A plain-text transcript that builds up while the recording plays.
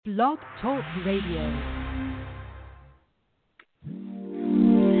Blog Talk Radio.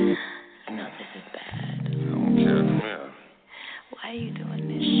 You know this is bad. I don't care. Come here. Why are you doing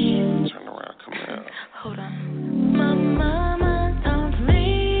this? Turn around. Come here. Hold on. My mama told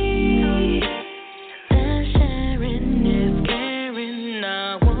me that sharing is caring.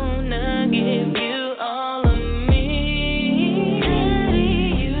 I wanna give you all of me.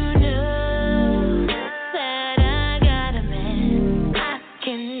 Daddy, you know that I got a man. I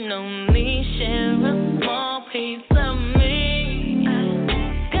can only share a small piece of me.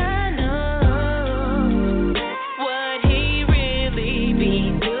 God knows what he really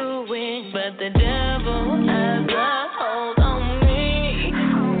be doing, but the devil has a hold on me.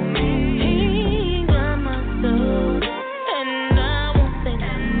 He got my soul, and I won't say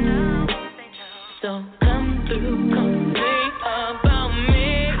no. So come through, come see about me.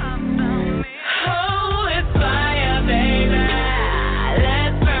 Oh, it's fire, baby.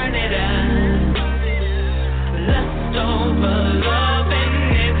 Let's burn it up. Lust over love in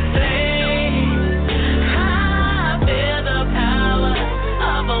its place. I feel the power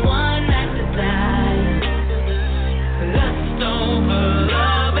of a one-night desire. Lust over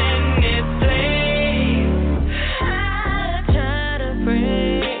love in its place. I try to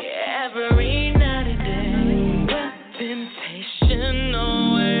pray every night and day, but temptation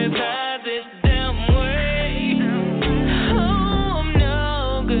always has its damn way. Oh, I'm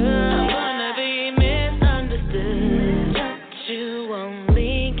no good. I'm gonna be misunderstood. But you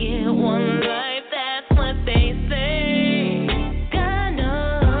only get one life, that's what they say. God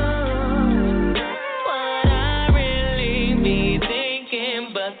knows what I really be thinking,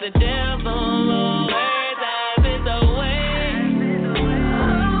 but the devil always has his way.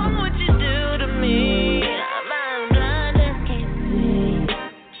 Oh, what you do to me, I'm blind and can't see.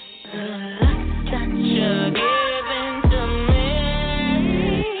 The lust that you're giving to me.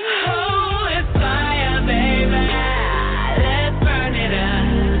 Oh, it's fire, baby. Let's burn it up.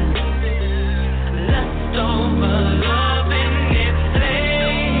 Lust over love in its place.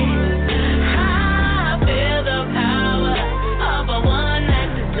 I feel the power of a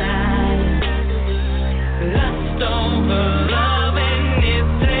one-night desire. Lust over love in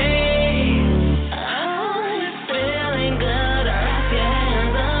its place. Oh, it's feeling good. Wrap your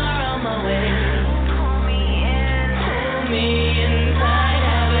hands around my waist. Pull me in tight,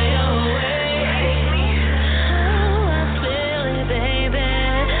 have it your way. Oh, I feel it, baby.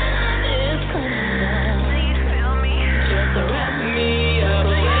 It's coming down. Just wrap me up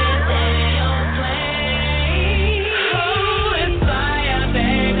within your flame. Oh, it's fire,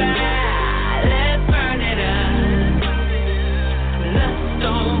 baby. Let's burn it up. Lust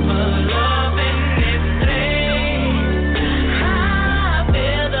over love in its place. I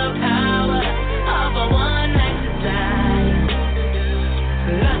feel the power of a one-night desire.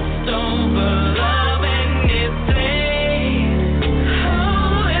 Lust over love in its place.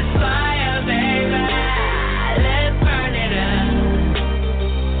 Oh, it's fire, baby. Let's burn it up.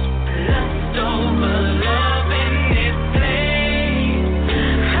 Lust over love in its place.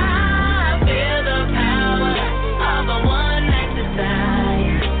 I feel the power of a one-night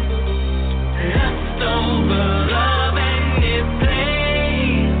desire. Lust over love in its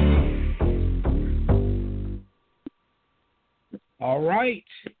place. All right.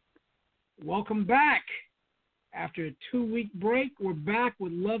 Welcome back. After a 2-week break, we're back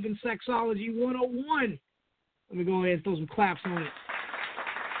with Love and Sexology 101. Let me go ahead and throw some claps on it.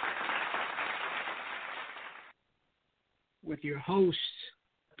 With your hosts,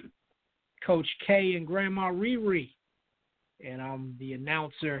 Coach K and Grandma ReRe. And I'm the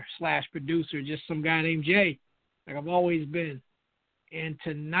announcer / producer, just some guy named Jay, like I've always been. And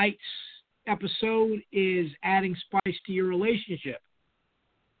tonight's episode is adding spice to your relationship.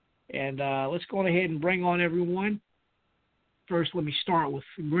 And let's go ahead and bring on everyone. First, let me start with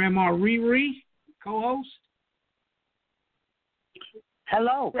Grandma ReRe, co-host.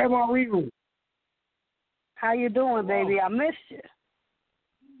 Hello. Grandma ReRe. How you doing, baby? I missed you.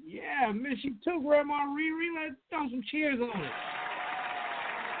 Yeah, I miss you too, Grandma ReRe. Let's throw some cheers on it.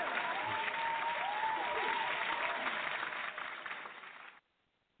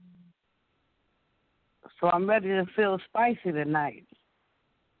 So I'm ready to feel spicy tonight.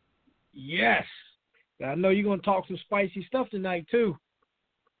 Yes. I know you're going to talk some spicy stuff tonight, too.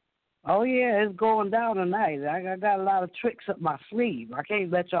 Oh, yeah, it's going down tonight. I got a lot of tricks up my sleeve. I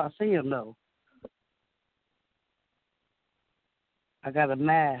can't let y'all see them, though. I got a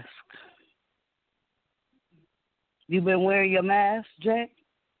mask. You been wearing your mask, Jay?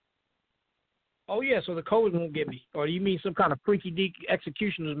 Oh, yeah, so the cold won't get me. Or do you mean some kind of freaky deek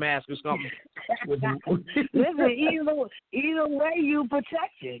executioner's mask or something? Listen, either way you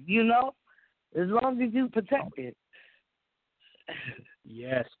protected, you know, as long as you protect it.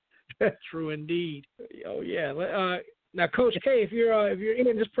 Yes, true indeed. Oh, yeah. Now, Coach K, if you're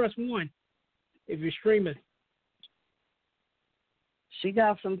in, just press 1 if you're streaming. She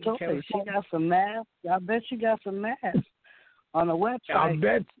got some toys. She got some masks. I bet she got some masks on the website. I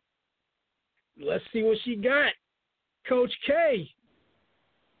bet. Let's see what she got. Coach K.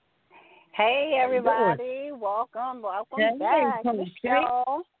 Hey, everybody. Welcome Hey, back. Coach K.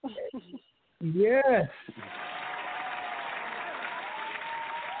 Y'all. Yes.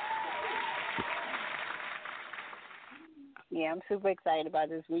 Yeah, I'm super excited about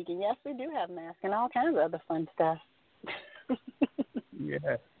this week. And yes, we do have masks and all kinds of other fun stuff.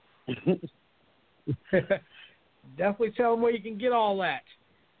 Yeah. Definitely tell them where you can get all that.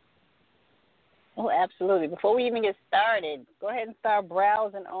 Oh, absolutely. Before we even get started, go ahead and start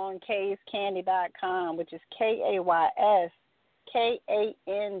browsing on kayscandy.com, which is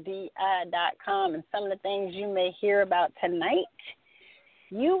KAYSKANDI.com. And some of the things you may hear about tonight,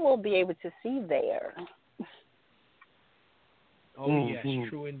 you will be able to see there. Oh, yes,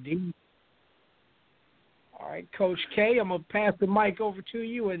 true indeed. All right, Coach K, I'm going to pass the mic over to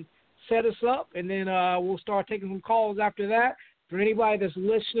you and set us up, and then we'll start taking some calls after that. For anybody that's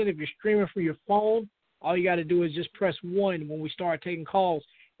listening, if you're streaming from your phone, all you got to do is just press 1 when we start taking calls.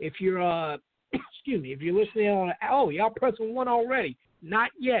 If you're, if you're listening on, y'all pressing 1 already.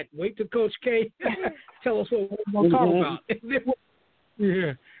 Not yet. Wait till Coach K tell us what we're going to talk about.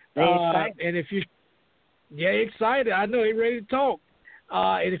 Yeah. And if you're, excited. I know he's ready to talk.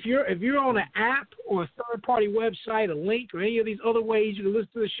 And if you're on an app or a third-party website, a link, or any of these other ways you can listen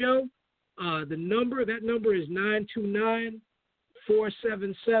to the show, that number is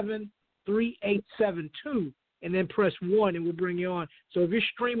 929-477-3872, and then press 1, and we'll bring you on. So if you're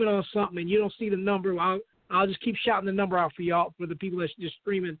streaming on something and you don't see the number, I'll just keep shouting the number out for y'all, for the people that's just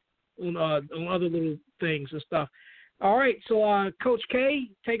streaming on other little things and stuff. All right, so Coach K,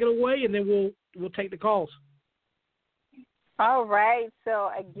 take it away, and then we'll take the calls. All right.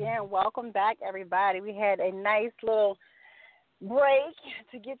 So, again, welcome back, everybody. We had a nice little break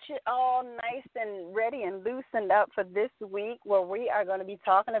to get you all nice and ready and loosened up for this week, where we are going to be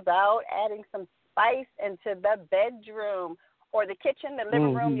talking about adding some spice into the bedroom or the kitchen, the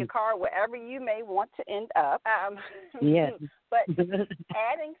living room, your car, wherever you may want to end up. Yes. But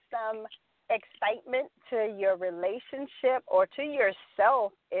adding some excitement to your relationship or to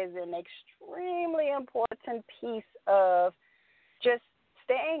yourself is an extremely important piece of just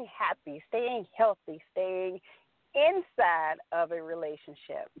staying happy, staying healthy, staying inside of a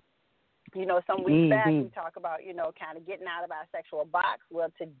relationship. You know, some weeks back we talk about, kind of getting out of our sexual box.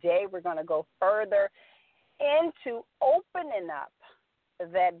 Well, today we're going to go further into opening up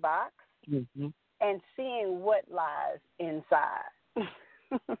that box and seeing what lies inside.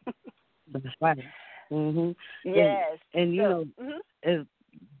 That's right. Yes. And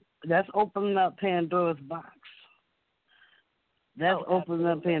that's opening up Pandora's box. That's opening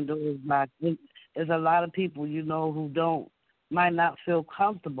up Pandora's box. There's a lot of people, who might not feel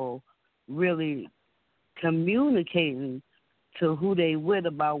comfortable really communicating to who they with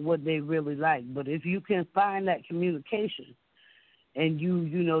about what they really like. But if you can find that communication and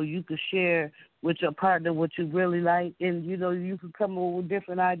you can share with your partner what you really like, and, you can come up with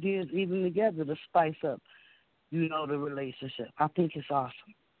different ideas even together to spice up, the relationship. I think it's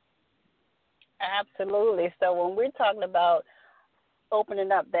awesome. Absolutely. So when we're talking about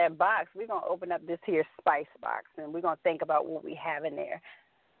opening up that box, we're going to open up this here spice box, and we're going to think about what we have in there.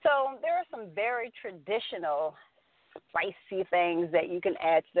 So there are some very traditional spicy things that you can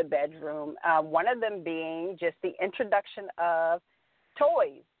add to the bedroom, one of them being just the introduction of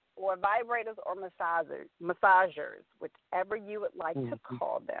toys or vibrators or massagers, whichever you would like to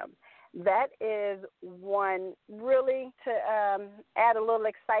call them. That is one really to add a little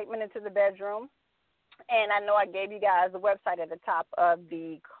excitement into the bedroom. And I know I gave you guys the website at the top of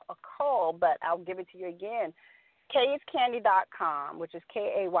the call, but I'll give it to you again. kayscandy.com, which is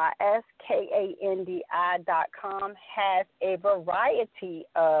KAYSKANDI.com, has a variety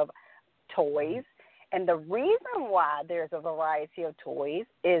of toys. And the reason why there's a variety of toys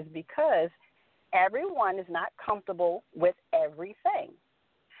is because everyone is not comfortable with everything.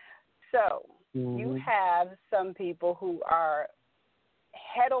 So you have some people who are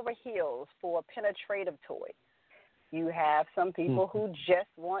head over heels for penetrative toys. You have some people who just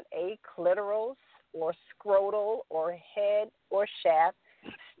want a clitoral or scrotal or head or shaft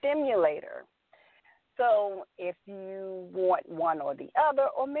stimulator. So if you want one or the other,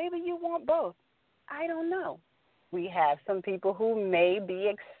 or maybe you want both, I don't know. We have some people who may be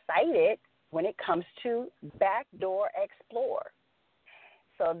excited when it comes to backdoor explore.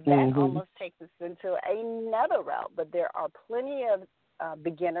 So that almost takes us into another route. But there are plenty of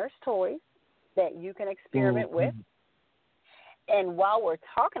beginners' toys that you can experiment with. And while we're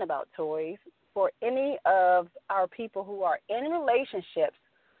talking about toys, for any of our people who are in relationships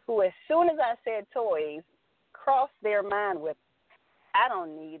who, as soon as I said toys, cross their mind with, I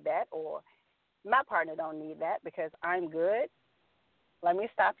don't need that, or my partner don't need that because I'm good, let me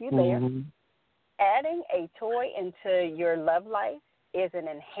stop you there. Adding a toy into your love life is an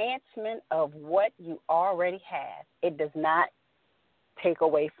enhancement of what you already have. It does not take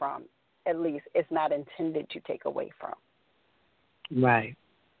away from. At least it's not intended to take away from. Right.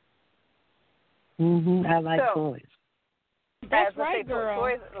 I like toys. That's right, girl.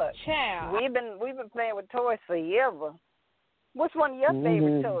 Toys, look, Child. we've been playing with toys forever. What's one of your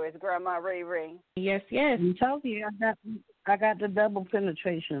favorite toys, Grandma ReRe? Yes. I'm telling you, I got the double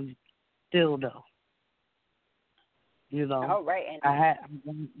penetration dildo. You know, all right,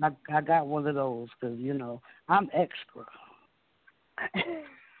 I got one of those because I'm extra.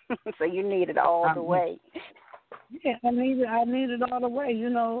 So you need it all the way. Yeah, I need it all the way.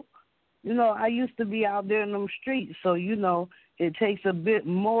 I used to be out there in them streets, so it takes a bit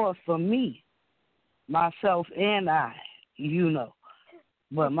more for me, myself and I.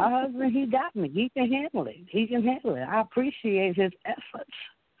 But my husband, he got me. He can handle it. I appreciate his efforts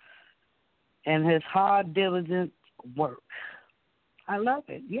and his hard, diligent work. I love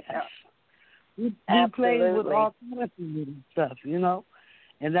it. Yes. He plays with all kinds of stuff,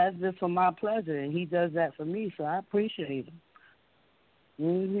 and that's just for my pleasure, and he does that for me, so I appreciate him.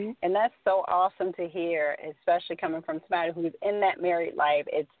 And that's so awesome to hear, especially coming from somebody who's in that married life.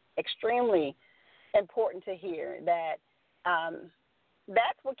 It's extremely important to hear that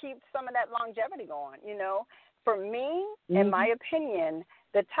that's what keeps some of that longevity going, For me, in my opinion,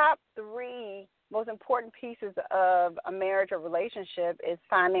 the top 3 most important pieces of a marriage or relationship is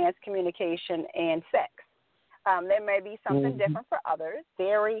finance, communication, and sex. There may be something different for others.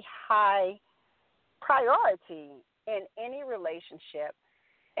 Very high priority in any relationship,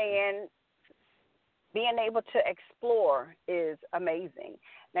 and being able to explore is amazing.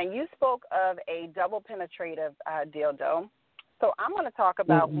 Now, you spoke of a double penetrative dildo, so I'm going to talk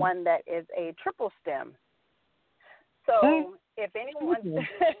about one that is a triple stem. So if anyone,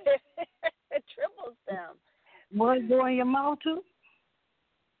 a triple stem. Will it go in your mouth too?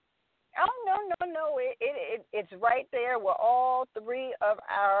 Oh, no. It's right there where all 3 of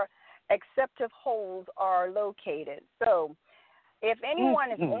our acceptive holes are located. So if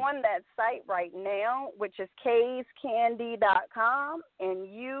anyone is on that site right now, which is kayscandy.com, and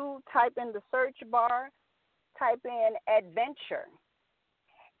you type in the search bar, type in adventure.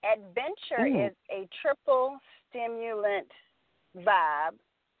 Adventure is a triple stimulant vibe,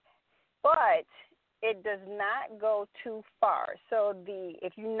 but it does not go too far. So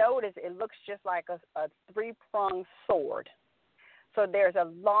if you notice, it looks just like a 3-pronged sword. So there's a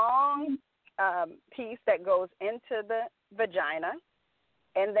long piece that goes into the vagina,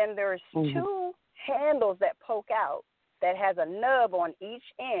 and then there's 2 handles that poke out that has a nub on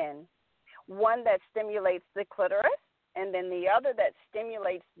each end, one that stimulates the clitoris, and then the other that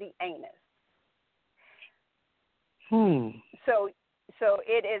stimulates the anus. So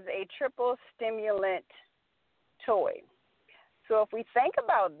it is a triple stimulant toy. So if we think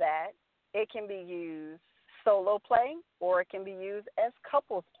about that, it can be used solo play or it can be used as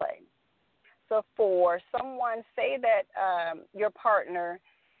couples play. So for someone, say that your partner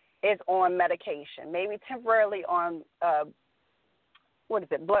is on medication, maybe temporarily on,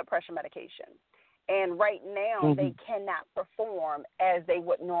 blood pressure medication. And right now they cannot perform as they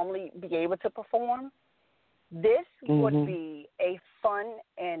would normally be able to perform. This would be a fun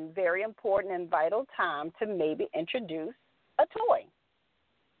and very important and vital time to maybe introduce a toy.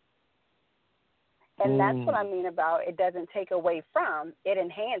 And that's what I mean about it doesn't take away from, it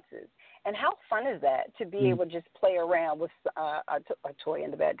enhances. And how fun is that to be able to just play around with a toy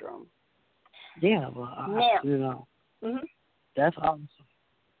in the bedroom? Yeah, well, that's awesome.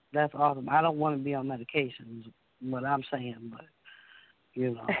 That's awesome. I don't want to be on medication, is what I'm saying, but,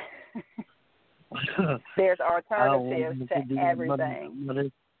 there's alternatives to everything.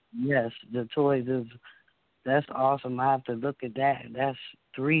 But yes, the toys that's awesome. I have to look at that. That's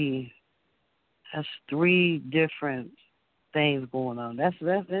 3 different things going on. That's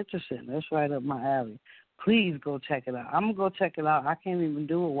interesting. That's right up my alley. Please go check it out. I'm going to go check it out. I can't even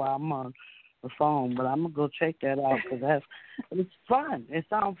do it while I'm on the phone, but I'm going to go check that out because it's fun. It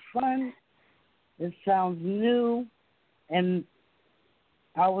sounds fun. It sounds new. And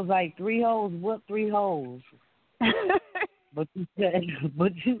I was like, 3 holes, what 3 holes? But you said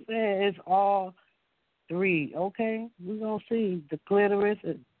it's all 3. Okay, we're going to see. The clitoris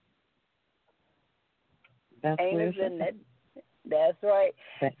is, that's where Anus it's in at. it. That's right.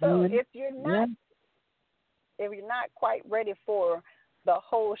 So if you're not quite ready for the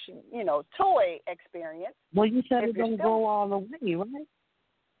whole, toy experience. Well, you said it don't go all the way, right?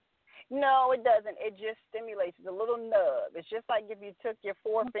 No, it doesn't. It just stimulates the little nub. It's just like if you took your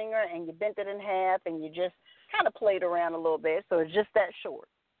forefinger and you bent it in half and you just kind of played around a little bit. So it's just that short,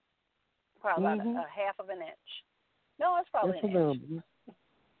 probably about a half of an inch. No, it's probably just an a inch. little bit.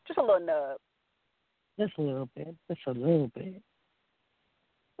 Just a little nub. Just a little bit. Just a little bit.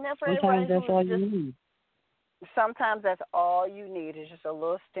 Now, for Sometimes everybody that's all you need. Sometimes that's all you need is just a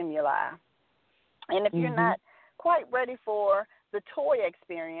little stimuli. And if you're not quite ready for the toy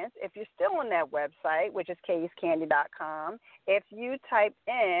experience, if you're still on that website, which is casecandy.com, if you type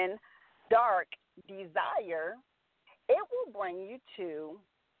in dark desire, it will bring you to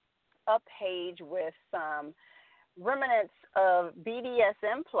a page with some remnants of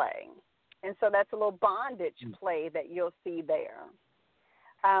BDSM play. And so that's a little bondage play that you'll see there.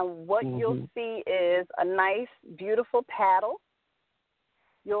 What you'll see is a nice, beautiful paddle.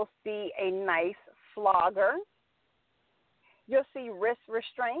 You'll see a nice flogger. You'll see wrist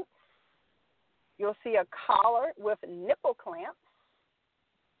restraints. You'll see a collar with nipple clamps.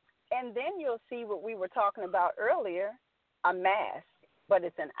 And then you'll see what we were talking about earlier, a mask, but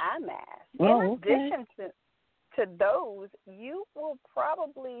it's an eye mask. In addition to those, you will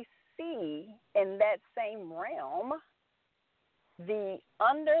probably see in that same realm the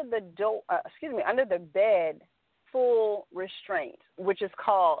under the bed full restraint, which is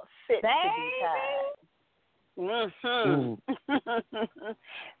called fit to be tied.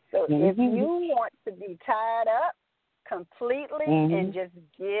 So if you want to be tied up completely and just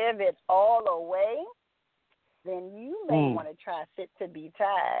give it all away, then you may want to try fit to be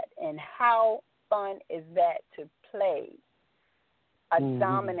tied. And how fun is that to play a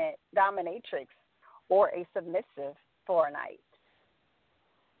dominatrix or a submissive for a night?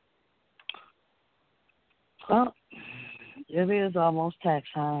 Well, it is almost tax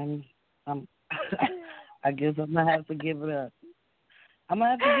time. I guess I'm going to have to give it up. I'm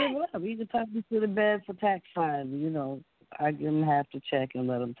going to have to give it up. You can tie me to the bed for tax time. You know, I'm going to have to check and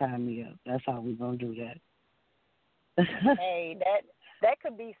let them tie me up. That's how we're going to do that. Hey, that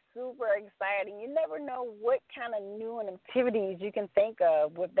could be super exciting. You never know what kind of new activities you can think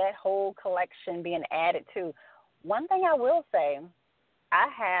of with that whole collection being added to. One thing I will say, I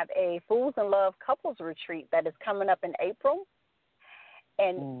have a Fools in Love couples retreat that is coming up in April.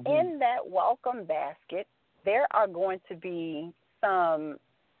 And in that welcome basket, there are going to be some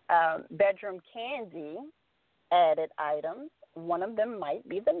bedroom candy added items. One of them might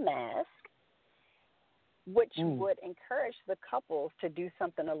be the mask, which would encourage the couples to do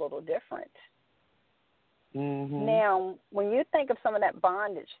something a little different. Now, when you think of some of that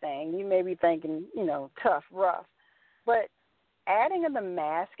bondage thing, you may be thinking, tough, rough. But adding the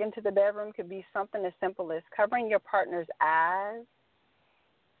mask into the bedroom could be something as simple as covering your partner's eyes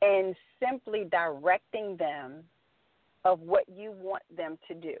and simply directing them of what you want them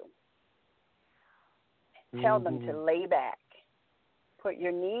to do. Tell them to lay back, put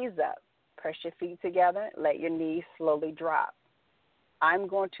your knees up, press your feet together, let your knees slowly drop. I'm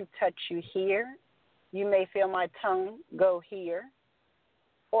going to touch you here. You may feel my tongue go here.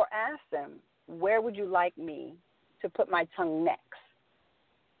 Or ask them, where would you like me to put my tongue next?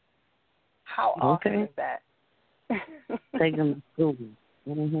 How awesome is that? Take them to school.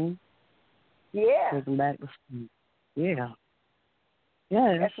 Yeah. Take them back to school. Yeah.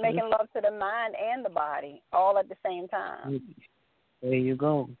 Yeah. That's making love to the mind and the body all at the same time. There you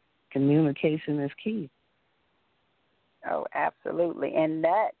go. Communication is key. Oh, absolutely. And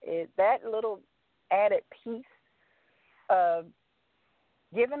that little added piece of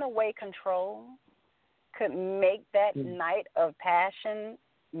giving away control could make that night of passion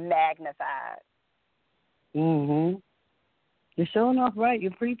magnified. You're showing off right.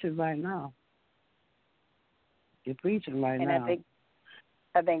 You're preaching right now. You're preaching right now. And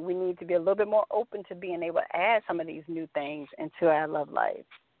I think we need to be a little bit more open to being able to add some of these new things into our love life.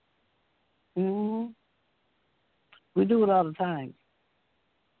 We do it all the time.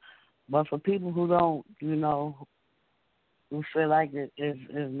 But for people who don't, who feel like it is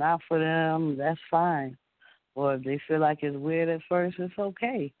not for them, that's fine. Or if they feel like it's weird at first, it's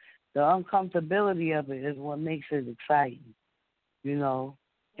okay. The uncomfortability of it is what makes it exciting. In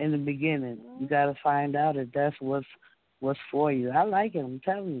the beginning, you got to find out if that's what's for you. I like it. I'm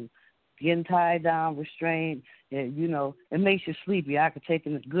telling you, getting tied down, restrained. You know, it makes you sleepy. I could take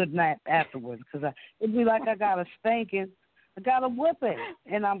a good nap afterwards because it'd be like I got a spanking, I got a whipping,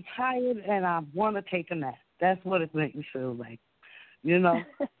 and I'm tired and I want to take a nap. That's what it makes me feel like, you know.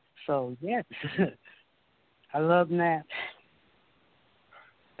 So, yes, I love naps.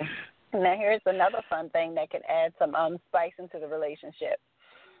 Now, here's another fun thing that could add some spice into the relationship.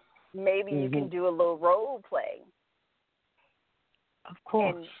 Maybe you can do a little role play. Of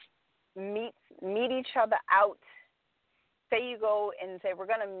course. And meet each other out. Say you go and say, we're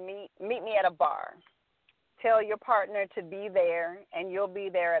going to meet me at a bar. Tell your partner to be there, and you'll be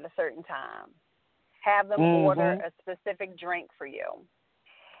there at a certain time. Have them order a specific drink for you.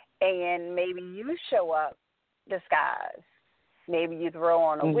 And maybe you show up disguised. Maybe you throw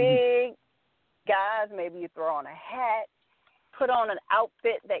on a wig. Guys, maybe you throw on a hat. Put on an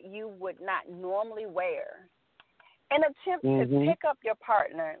outfit that you would not normally wear. And attempt to pick up your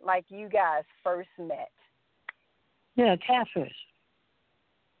partner like you guys first met. Yeah, catfish.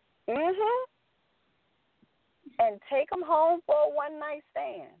 And take them home for a one-night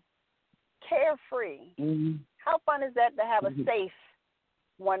stand. Carefree. How fun is that to have a safe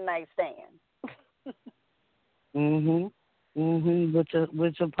one-night stand? With your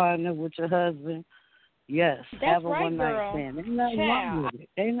partner, with your husband. Yes, that's have a right, one-night girl. stand. Ain't nothing wrong with it.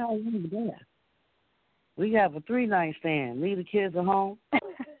 Ain't nothing wrong with that. We have a 3-night stand. Leave the kids at home.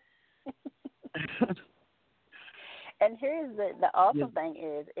 And here's the awesome thing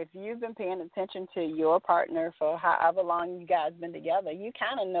is, if you've been paying attention to your partner for however long you guys been together, you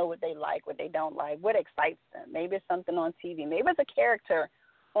kind of know what they like, what they don't like, what excites them. Maybe it's something on TV. Maybe it's a character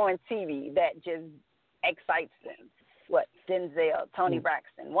on TV that just excites them. What, Denzel, Tony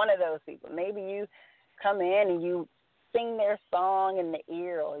Braxton, one of those people. Maybe you come in and you sing their song in the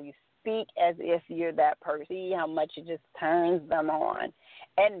ear, or you speak as if you're that person. See how much it just turns them on.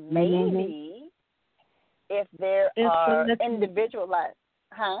 And maybe if there are individualized,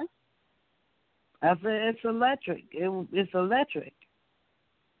 I said it's electric. It's electric.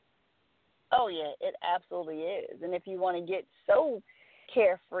 Oh, yeah, it absolutely is. And if you want to get so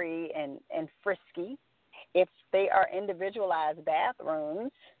carefree and frisky, if they are individualized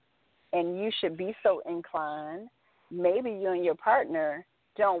bathrooms and you should be so inclined, maybe you and your partner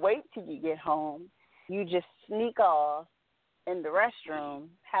don't wait till you get home. You just sneak off in the restroom,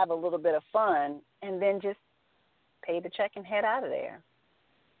 have a little bit of fun, and then just pay the check and head out of there.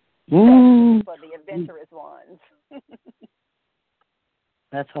 That's for the adventurous ones.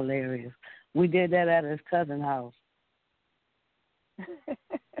 That's hilarious. We did that at his cousin's house.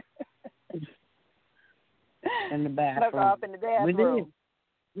 In the bathroom. Snuck off in the bathroom. We did.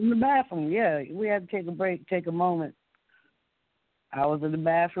 In the bathroom, yeah. We had to take a break, take a moment. I was in the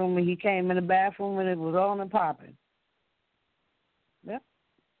bathroom, and he came in the bathroom, and it was on and popping. Yep.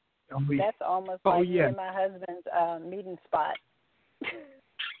 That's almost like me and my husband's meeting spot.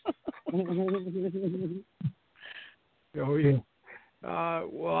 Oh, yeah.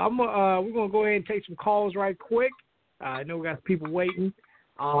 We're going to go ahead and take some calls right quick. I know we got people waiting.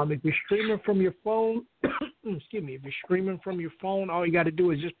 If you're streaming from your phone, excuse me, if you're streaming from your phone, all you got to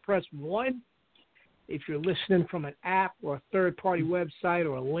do is just press 1. If you're listening from an app or a third-party website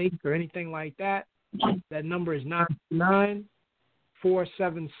or a link or anything like that, that number is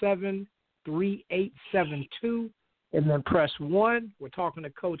 99477-3872, and then press 1. We're talking to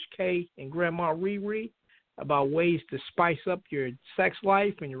Coach K and Grandma ReRe about ways to spice up your sex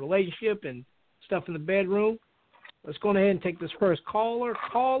life and your relationship and stuff in the bedroom. Let's go ahead and take this first caller.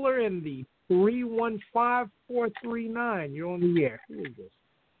 Caller in the 315439. You're on the air. Who is this?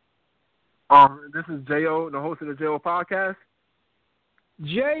 This is J.O., the host of the J.O. podcast.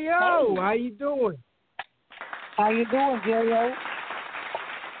 J.O., how you doing? How you doing, J.O.?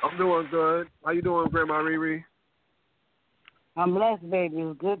 I'm doing good. How you doing, Grandma ReRe? I'm blessed, baby.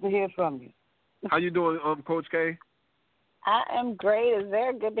 It's good to hear from you. How you doing, Coach K? I am great. It's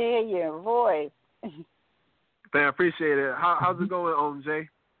very good to hear your voice. Man, I appreciate it. How's it going, Jay?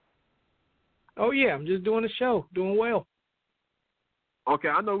 Oh, yeah, I'm just doing the show, doing well. Okay,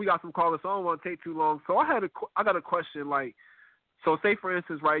 I know we got some callers, so I don't want to take too long. So I got a question, like, so say, for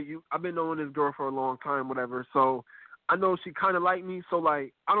instance, right, I've been knowing this girl for a long time, whatever, so I know she kind of like me, so,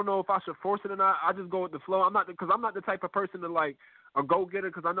 like, I don't know if I should force it or not. I just go with the flow. I'm not the type of person to, like, a go-getter,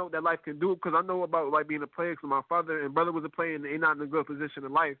 because I know what that life can do, because I know about, like, being a player, because my father and brother was a player, and they're not in a good position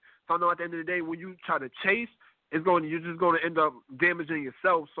in life. So I know at the end of the day, when you try to chase, you're just going to end up damaging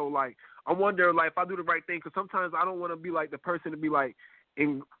yourself. So, like, I wonder, like, if I do the right thing, because sometimes I don't want to be, like, the person to be, like, I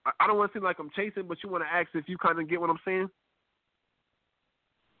don't want to seem like I'm chasing, but you want to ask if you kind of get what I'm saying?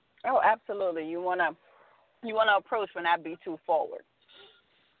 Oh, absolutely. You want to approach but not be too forward.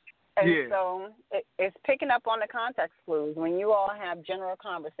 And so it's picking up on the context clues. When you all have general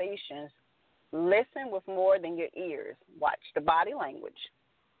conversations, listen with more than your ears. Watch the body language.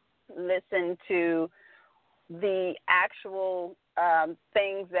 Listen to the actual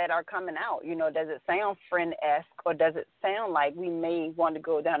things that are coming out. You know, does it sound friend-esque, or does it sound like we may want to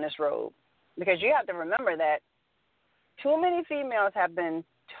go down this road? Because you have to remember that too many females have been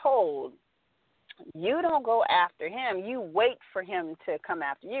told, you don't go after him, you wait for him to come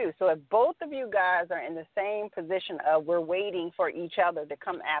after you. So if both of you guys are in the same position of we're waiting for each other to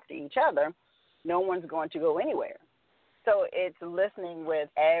come after each other, no one's going to go anywhere. So it's listening with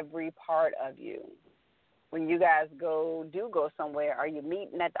every part of you. When you guys do go somewhere, are you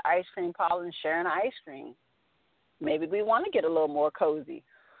meeting at the ice cream parlor and sharing ice cream? Maybe we want to get a little more cozy.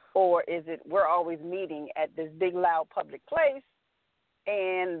 Or is it we're always meeting at this big, loud public place,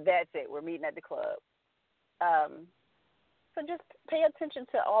 and that's it. We're meeting at the club. So just pay attention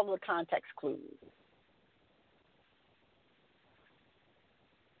to all the context clues.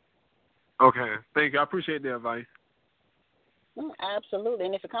 Okay. Thank you. I appreciate the advice. Absolutely.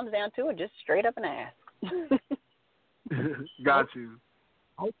 And if it comes down to it, just straight up and ask. Got you.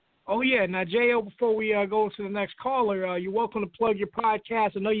 Oh, yeah. Now, J.O., before we go to the next caller, you're welcome to plug your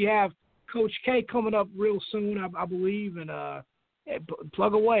podcast. I know you have Coach K coming up real soon, I believe, and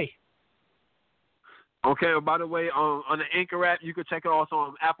plug away. Okay. Well, by the way, on the Anchor app, you can check it also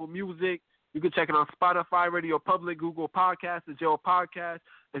on Apple Music. You can check it on Spotify, Radio Public, Google Podcasts, the J.O. Podcast.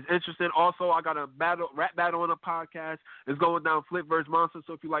 It's interesting. Also, I got a rap battle on the podcast. It's going down Flip vs. Monster.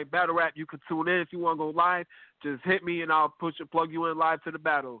 So if you like battle rap, you can tune in. If you want to go live, just hit me and I'll plug you in live to the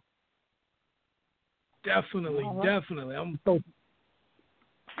battle. Definitely. I'm so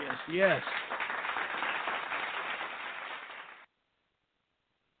yes.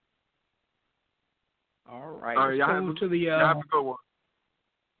 All right. All right, y'all have a good one.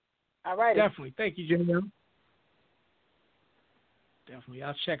 All right. Definitely. Thank you, J.O. Definitely.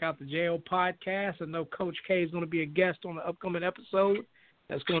 I'll check out the J.O. podcast. I know Coach K is going to be a guest on the upcoming episode.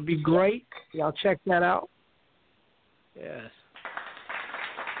 That's going to be great. Y'all check that out. Yes.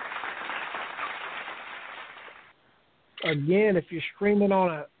 Again, if you're streaming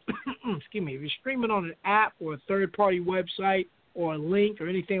on if you're streaming on an app or a third-party website or a link or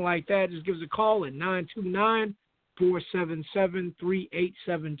anything like that, just give us a call at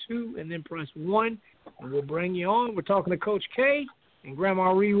 929-477-3872 and then press 1, and we'll bring you on. We're talking to Coach K and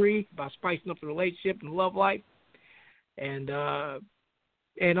Grandma ReRe about spicing up the relationship and love life. And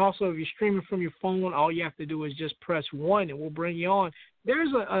also, if you're streaming from your phone, all you have to do is just press 1, and we'll bring you on.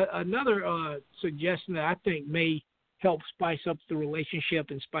 There's another suggestion that I think may help spice up the relationship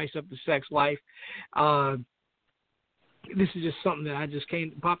and spice up the sex life. This is just something that I just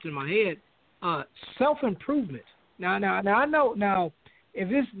popped in my head. Self-improvement. Now I know. If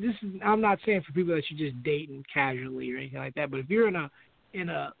this is, I'm not saying for people that you're just dating casually or anything like that. But if you're in a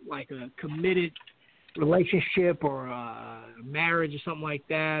committed relationship or a marriage or something like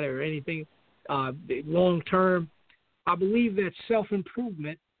that, or anything long term, I believe that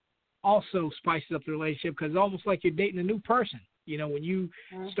self-improvement also spices up the relationship, because it's almost like you're dating a new person. You know, when you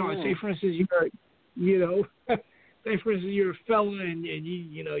start, say for instance, you're a fella and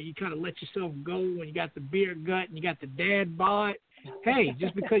you kind of let yourself go when you got the beer gut and you got the dad bod. Hey,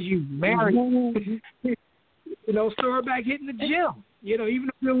 just because you married, start back hitting the gym. Even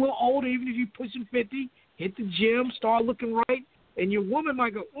if you're a little older, even if you're pushing 50, hit the gym, start looking right, and your woman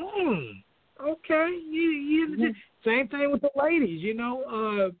might go, okay. Same thing with the ladies,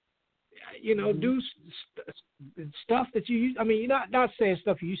 do stuff that you use. I mean, you're not saying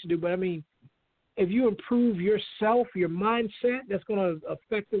stuff you used to do, but I mean, if you improve yourself, your mindset, that's going to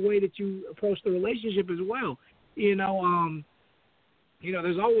affect the way that you approach the relationship as well. There's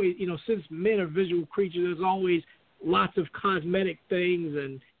always, since men are visual creatures, there's always lots of cosmetic things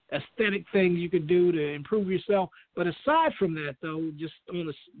and aesthetic things you can do to improve yourself. But aside from that, though, just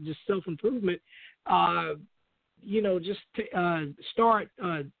self-improvement, start.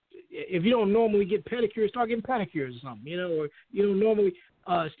 If you don't normally get pedicures, start getting pedicures or something. Or you don't normally.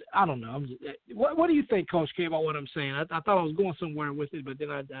 I don't know. What do you think, Coach K, about what I'm saying? I thought I was going somewhere with it, but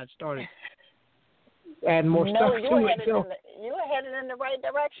then I started adding more stuff to it. You were headed in the right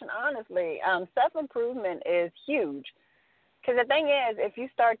direction, honestly. Self-improvement is huge. Because the thing is, if you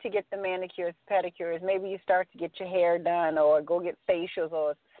start to get the manicures, pedicures, maybe you start to get your hair done or go get facials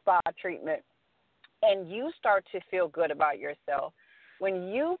or spa treatment, and you start to feel good about yourself. When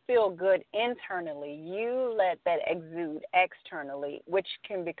you feel good internally, you let that exude externally, which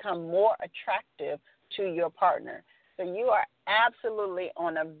can become more attractive to your partner. So you are absolutely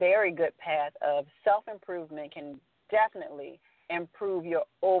on a very good path of self-improvement, can definitely improve your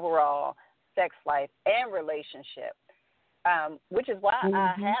overall sex life and relationship, which is why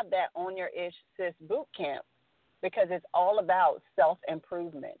I have that On Your Ish Sis boot camp, because it's all about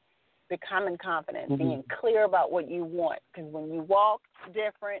self-improvement, becoming confident, being clear about what you want, because when you walk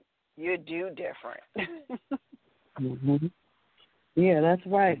different, you do different. Yeah, that's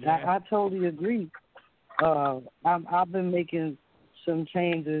right. I totally agree. I've been making some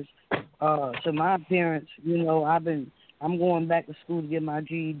changes to my appearance. You know, I'm going back to school to get my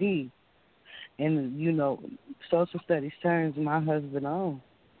GED, and you know, social studies turns my husband on,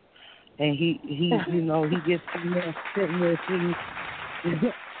 and he you know, he gets sitting there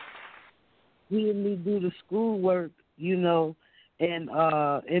he and me do the schoolwork, you know, and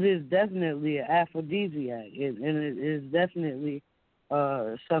it is definitely an aphrodisiac, and it is definitely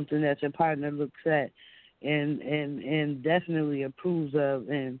something that your partner looks at and definitely approves of,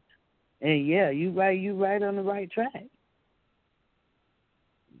 and yeah, you right on the right track.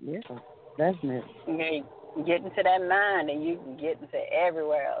 Yeah, definitely. Okay, you get into that mind, and you can get into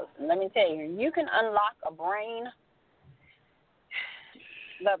everywhere else. And let me tell you, you can unlock a brain.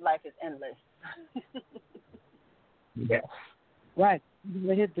 Love life is endless. Yes. Right. You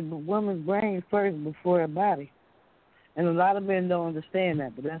hit the woman's brain first before her body. And a lot of men don't understand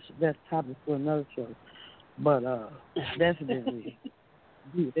that, but that's topic for another show. But definitely,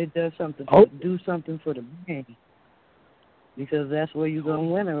 it does something. Do something for the brain, because that's where you're gonna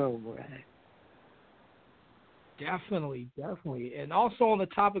win her over at. Definitely. And also on the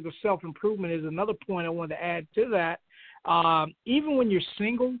topic of self-improvement is another point I wanted to add to that. Even when you're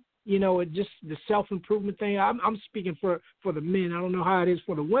single, you know, it just the self-improvement thing. I'm speaking for the men. I don't know how it is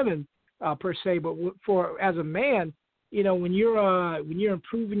for the women per se, but as a man, you know, when you're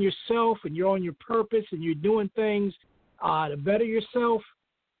improving yourself and you're on your purpose and you're doing things to better yourself,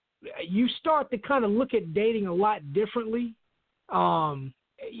 you start to kind of look at dating a lot differently. You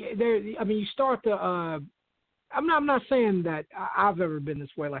start to. I'm not saying that I've ever been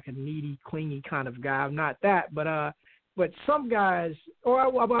this way, like a needy, clingy kind of guy. I'm not that, but some guys, or I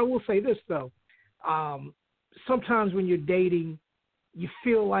will say this though, sometimes when you're dating, you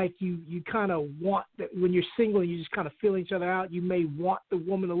feel like you kind of want that when you're single and you just kind of feel each other out. You may want the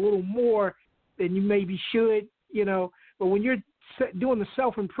woman a little more than you maybe should, you know. But when you're doing the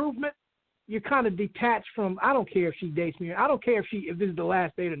self-improvement, you're kind of detached from, I don't care if she dates me. I don't care if this is the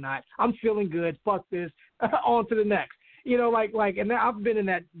last date or not. I'm feeling good. Fuck this. On to the next. You know, like, and I've been in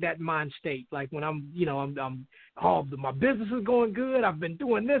that mind state. Like when I'm my business is going good. I've been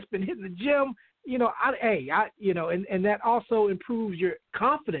doing this, been hitting the gym. You know, and that also improves your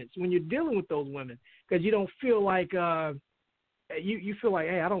confidence when you're dealing with those women, because you don't feel like you feel like,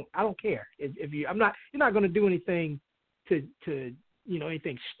 hey, I don't care if you're not going to do anything to you know,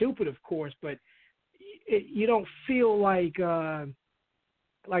 anything stupid, of course, but you don't feel like you're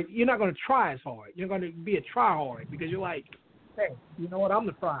not going to try as hard. You're going to be a try hard because you're like, hey, you know what? I'm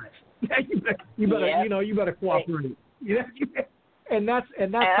the prize. you better, yeah. You know, you better cooperate. You know? And that's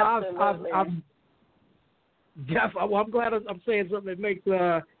Absolutely. how Jeff. Well, I'm glad I'm saying something that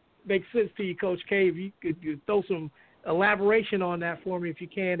makes sense to you, Coach K. If you could throw some elaboration on that for me, if you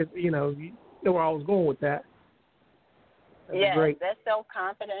can. If you know where I was going with that. Yes, great. That's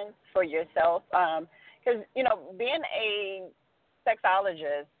self-confidence for yourself. Because, you know, being a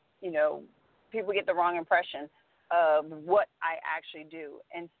sexologist, you know, people get the wrong impression of what I actually do.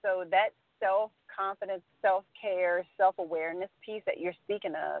 And so that self-confidence, self-care, self-awareness piece that you're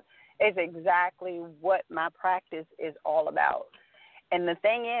speaking of is exactly what my practice is all about. And the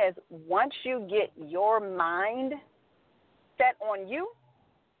thing is, once you get your mind set on you,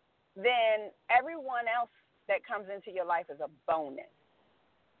 then everyone else that comes into your life is a bonus,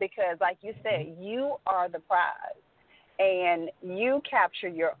 because like you said, you are the prize and you capture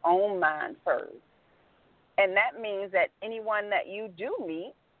your own mind first. And that means that anyone that you do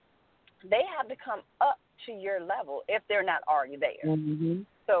meet, they have to come up to your level if they're not already there. Mm-hmm.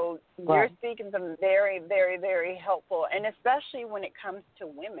 So you're speaking some very, very, very helpful, and especially when it comes to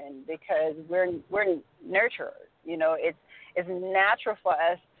women, because we're nurturers. You know, it's natural for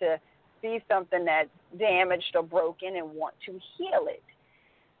us to see something that's damaged or broken and want to heal it.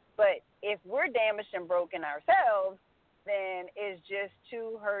 But if we're damaged and broken ourselves, then it's just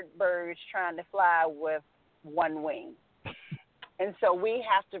two hurt birds trying to fly with one wing. And so we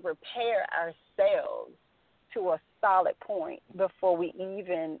have to repair ourselves to a solid point before we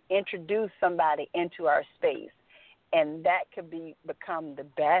even introduce somebody into our space. And that could become the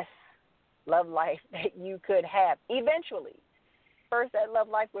best love life that you could have eventually. First, that love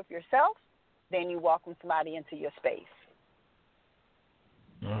life with yourself, then you welcome somebody into your space.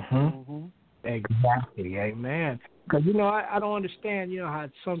 Mm-hmm. Exactly. Amen. Because, I don't understand, how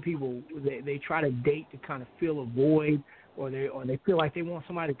some people, they try to date to kind of fill a void, or they feel like they want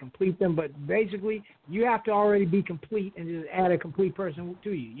somebody to complete them. But basically, you have to already be complete and just add a complete person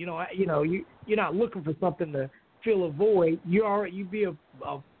to you. You're not looking for something to fill a void. You be a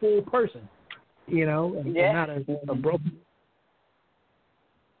full person, and not a broken.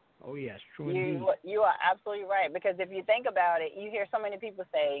 Oh, yes, true indeed. You are absolutely right, because if you think about it, you hear so many people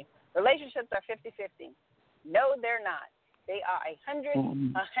say relationships are 50-50. No, they're not. They are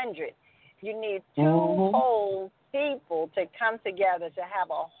 100-100. You need two whole people to come together to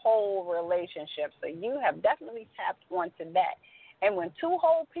have a whole relationship. So you have definitely tapped onto that. And when two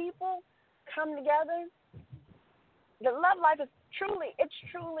whole people come together, the love life is truly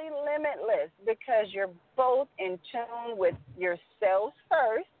limitless, because you're both in tune with yourselves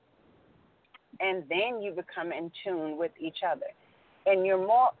first, and then you become in tune with each other. And you're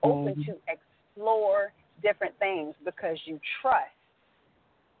more open to explore different things because you trust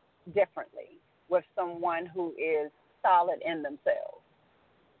differently with someone who is solid in themselves.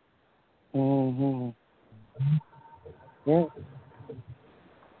 Yeah.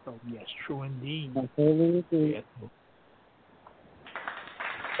 Oh, yes, true indeed. Yes.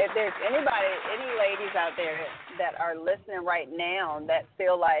 If there's any ladies out there that are listening right now that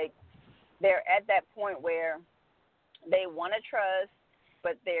feel like they're at that point where they want to trust,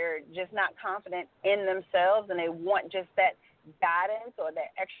 but they're just not confident in themselves, and they want just that guidance or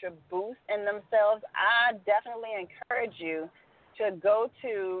that extra boost in themselves, I definitely encourage you to go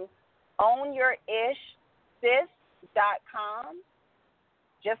to ownyourishsis.com,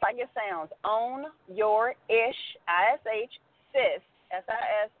 just like it sounds, ownyourish, ISH, sis,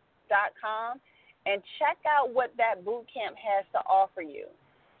 SIS.com, and check out what that boot camp has to offer you.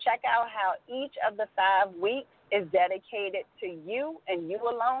 Check out how each of the 5 weeks is dedicated to you and you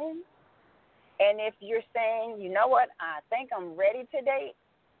alone. And if you're saying, you know what, I think I'm ready to date,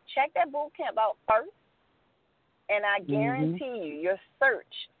 check that boot camp out first. And I guarantee you, your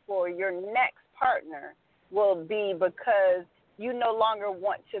search for your next partner will be because you no longer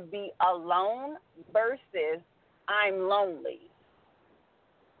want to be alone versus I'm lonely.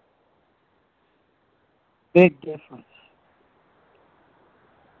 Big difference.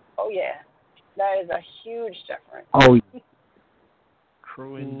 Oh, yeah. That is a huge difference. Oh,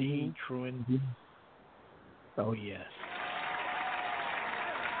 true indeed, true indeed. Oh, yes.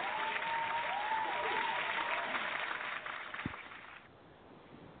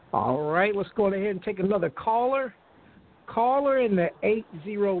 All right, let's go ahead and take another caller. Caller in the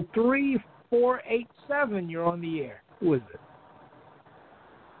 803-487. You're on the air. Who is it?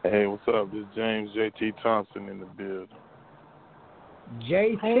 Hey, what's up? This is James J.T. Thompson in the building.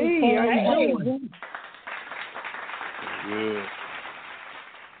 JT, how you doing? Good.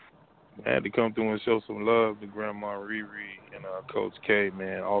 I had to come through and show some love to Grandma ReRe and Coach K,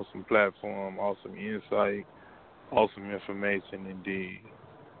 man. Awesome platform, awesome insight, awesome information indeed.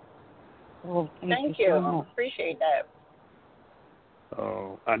 Oh, thank you. So much. Appreciate that.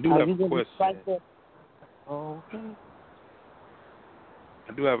 I do have a question. Okay.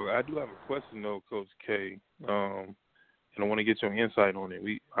 I do have a question though, Coach K. And I want to get your insight on it.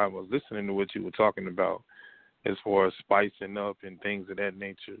 I was listening to what you were talking about as far as spicing up and things of that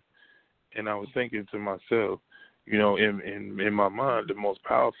nature. And I was thinking to myself, in my mind, the most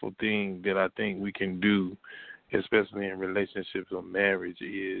powerful thing that I think we can do, especially in relationships or marriage,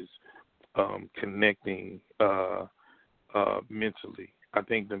 is connecting mentally. I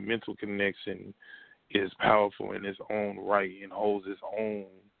think the mental connection is powerful in its own right and holds its own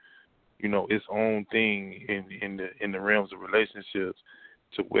thing in the realms of relationships,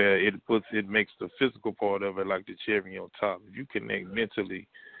 to where it makes the physical part of it like the cherry on top. If you connect mentally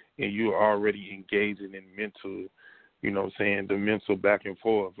and you're already engaging in mental, the mental back and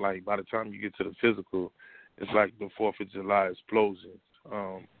forth, like by the time you get to the physical, it's like the 4th of July explosion.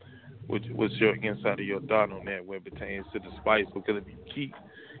 What's your insight or your thought on that where it pertains to the spice? Because if you keep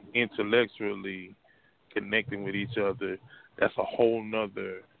intellectually connecting with each other, that's a whole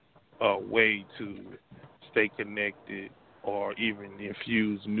nother way to stay connected or even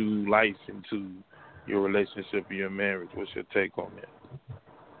infuse new life into your relationship or your marriage. What's your take on that?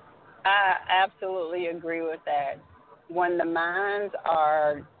 I absolutely agree with that. When the minds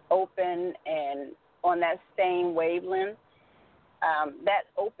are open and on that same wavelength, that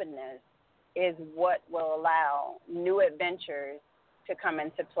openness is what will allow new adventures to come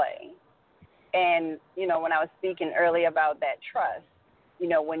into play. And, when I was speaking earlier about that trust,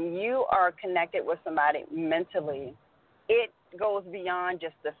 when you are connected with somebody mentally, it goes beyond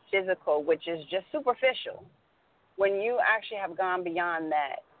just the physical, which is just superficial. When you actually have gone beyond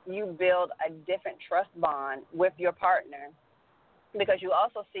that you build a different trust bond with your partner because you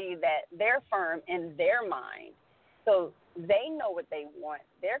also see that they're firm in their mind. So they know what they want.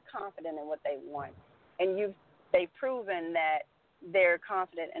 They're confident in what they want. And they've proven that they're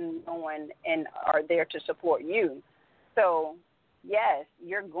confident in knowing and are there to support you. So, yes,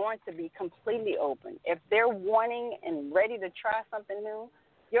 you're going to be completely open. If they're wanting and ready to try something new,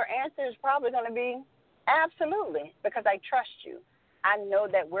 your answer is probably going to be absolutely, because I trust you. I know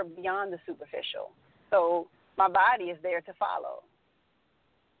that we're beyond the superficial. So my body is there to follow.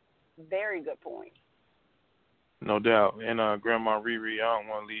 Very good point. No doubt. And Grandma ReRe, I don't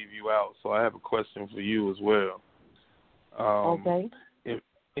want to leave you out, so I have a question for you as well. Okay.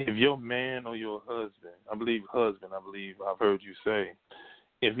 If your man or your husband, I believe I've heard you say,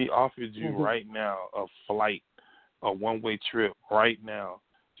 if he offered you right now a flight, a one-way trip right now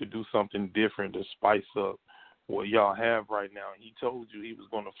to do something different to spice up what y'all have right now, he told you he was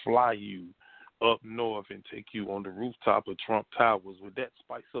going to fly you up north and take you on the rooftop of Trump Towers, would that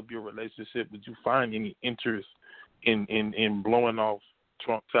spice up your relationship? Would you find any interest in blowing off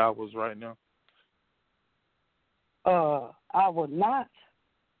Trump Towers right now? I would not.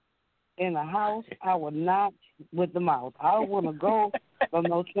 In a house, I would not with the mouth. I don't want to go from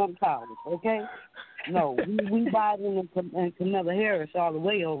no Trump Towers, okay? No, we Biden and Kamala Harris all the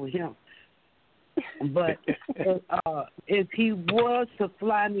way over him. But if he was to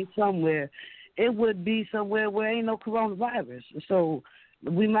fly me somewhere, it would be somewhere where ain't no coronavirus. So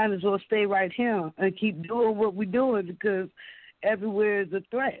we might as well stay right here and keep doing what we're doing because everywhere is a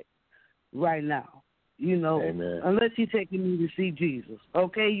threat right now. You know, Amen. Unless you're taking me to see Jesus.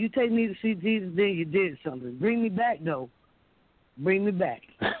 Okay, you take me to see Jesus, then you did something. Bring me back, though. Bring me back.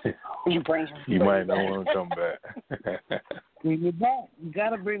 You might not want to come back. Bring me back. You got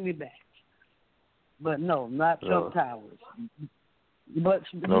to bring me back. But no, not Trump Towers. But,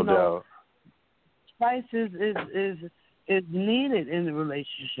 no doubt. Spice is needed in the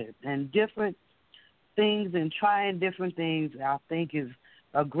relationship. And different things and trying different things, I think, is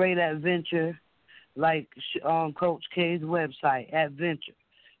a great adventure. Like Coach K's website, Adventure.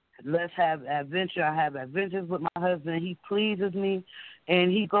 Let's have adventure. I have adventures with my husband. He pleases me, and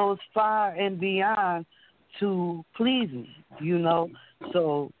he goes far and beyond to please me, you know.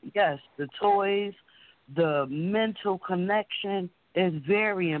 So, yes, the toys, the mental connection is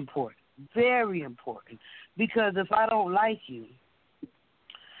very important, because if I don't like you,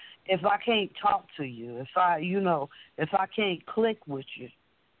 if I can't talk to you, if I can't click with you,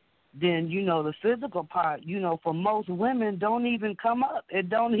 then, the physical part, for most women don't even come up. It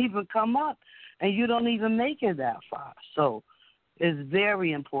don't even come up, and you don't even make it that far. So it's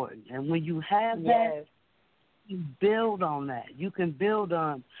very important. And when you have that, you build on that. You can build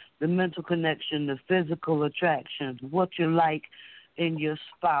on the mental connection, the physical attraction, what you like in your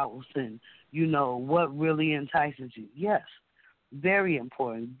spouse, and, what really entices you. Yes, very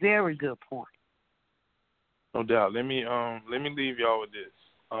important. Very good point. No doubt. Let me leave y'all with this.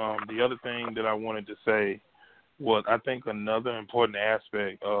 The other thing that I wanted to say was I think another important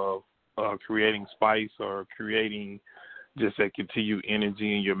aspect of creating spice or creating just that continued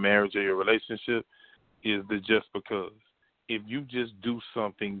energy in your marriage or your relationship is the just because. If you just do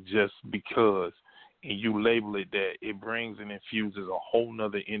something just because and you label it that, it brings and infuses a whole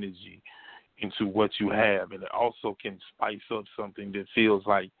nother energy into what you have. And it also can spice up something that feels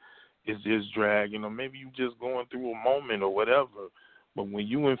like it's just dragging, or maybe you just going through a moment or whatever. But when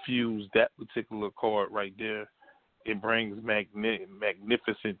you infuse that particular chord right there, it brings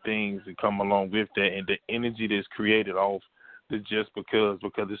magnificent things that come along with that, and the energy that's created off the just because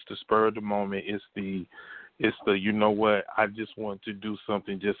it's the spur of the moment. It's the you know what, I just want to do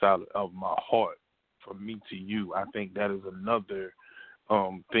something just out of my heart from me to you. I think that is another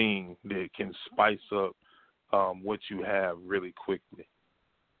thing that can spice up what you have really quickly.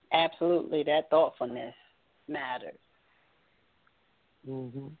 Absolutely, that thoughtfulness matters.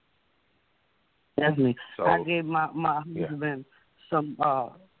 Mm-hmm. Definitely. So, I gave my husband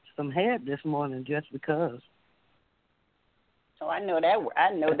some head this morning just because. So I know that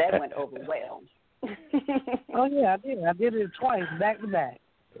went over well. Oh yeah, I did. I did it twice, back to back.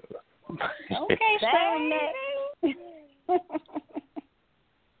 Okay, Sam.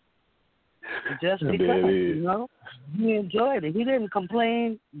 Just because, he enjoyed it. He didn't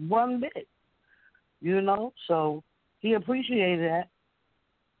complain one bit, so he appreciated that.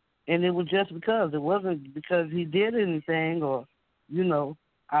 And it was just because. It wasn't because he did anything or,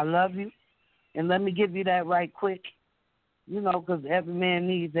 I love you. And let me give you that right quick, because every man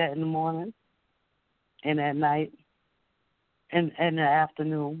needs that in the morning and at night and in the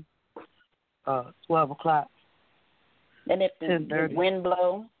afternoon, 12 o'clock. And if the wind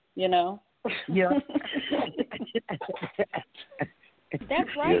blow, you know. Yeah.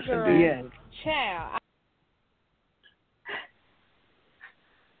 That's right, Yes, girl. indeed. Yes. Child.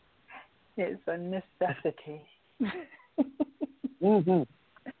 It's a necessity. Mhm.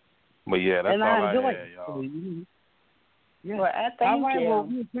 But yeah, that's And all I I enjoy had, it. y'all. Yeah. Well, I All thank right. you. Well,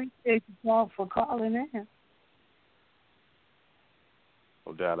 we appreciate you all for calling in.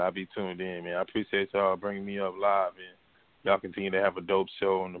 No doubt, I'll be tuned in, man. I appreciate y'all bringing me up live, and y'all continue to have a dope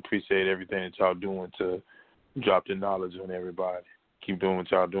show, and appreciate everything that y'all doing to drop the knowledge on everybody. Keep doing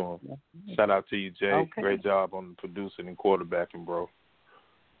what y'all doing. Shout out to you, Jay. Okay. Great job on the producing and quarterbacking, bro.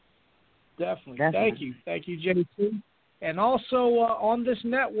 Definitely. Definitely. Thank you, JT. And also on this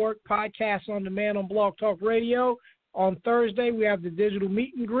network, Podcasts on Demand on Blog Talk Radio, on Thursday we have the digital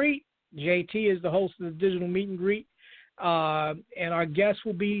meet and greet. JT is the host of the digital meet and greet. And our guest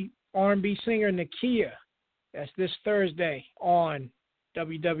will be R&B singer Nakia. That's this Thursday on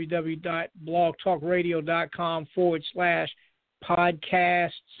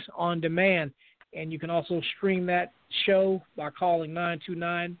www.blogtalkradio.com/podcasts on demand. And you can also stream that show by calling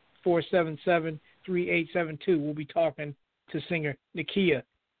 929-477-3872. We'll be talking to singer Nakia.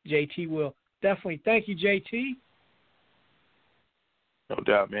 JT will. Definitely. Thank you, JT. No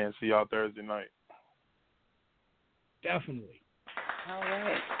doubt, man. See y'all Thursday night. Definitely. All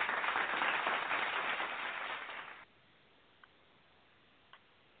right.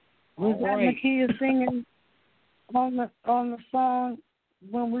 Was that right. Nakia singing on the song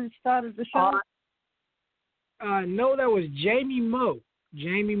when we started the show? No, that was Jamie Moe.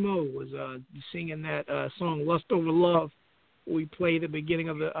 Jamie Moe was singing that song "Lust Over Love." We played at the beginning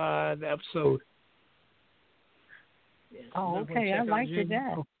of the episode. Yes, Oh, definitely okay. check I out liked Jamie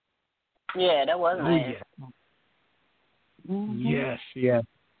that. Moe. Yeah, that was Oh, nice. yeah. Mhm. Yes.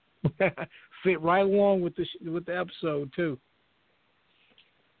 Fit right along with the episode too.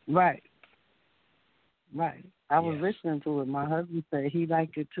 Right. I was Yes. listening to it. My husband said he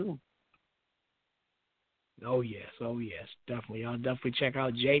liked it too. Oh yes. Definitely. I'll definitely check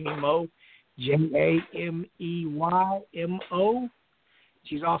out Jamie Moe, JAMEYMO.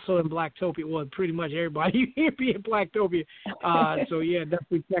 She's also in Blacktopia. Well, pretty much everybody here be in Blacktopia. So yeah,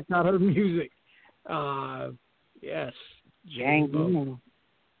 definitely check out her music. Yes, Jamie Moe.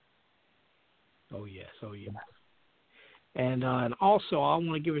 Oh yes. And also, I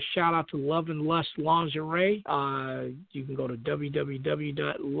want to give a shout out to Love and Lust Lingerie. You can go to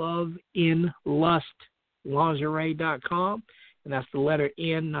www.loveinlustlingerie.com, and that's the letter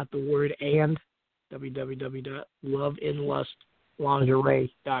N, not the word and.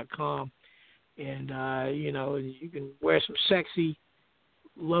 www.loveinlustlingerie.com, and you can wear some sexy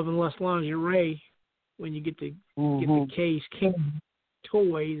Love and Lust lingerie when you get the case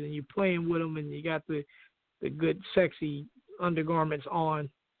toys and you're playing with them, and you got the good, sexy undergarments on,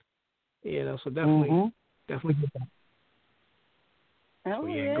 so definitely get that. Oh, So,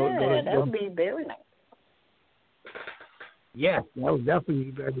 yeah, go that would be very nice. Yes, that would definitely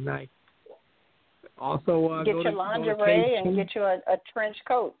be very nice. Also, get go your to lingerie and get you a trench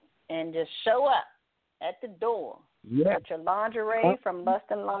coat and just show up at the door. Yeah. Get your lingerie from Lust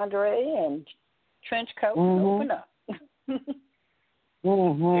and Lingerie and trench coat and open up.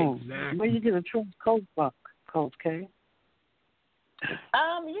 Exactly. Where you get a trench coat from, Coach K?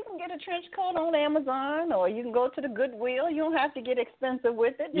 You can get a trench coat on Amazon, or you can go to the Goodwill. You don't have to get expensive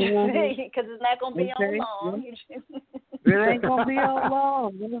with it because it's not going to be on long. It ain't going to be on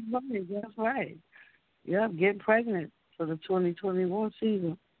long. That's right. Yep, get pregnant for the 2021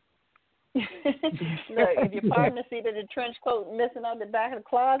 season. Look, if your partner see that the trench coat missing out the back of the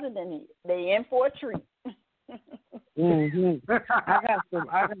closet, then they in for a treat. I got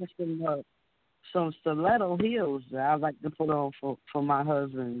some stiletto heels that I like to put on for my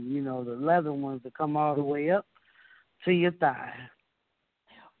husband. You know, the leather ones that come all the way up to your thigh.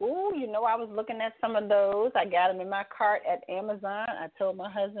 Ooh, I was looking at some of those. I got them in my cart at Amazon. I told my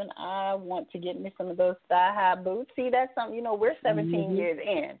husband I want to get me some of those thigh-high boots. See, that's something, we're 17 years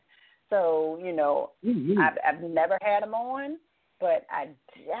in. So, I've never had them on, but I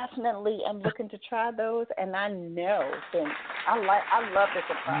definitely am looking to try those. And I know, since I love to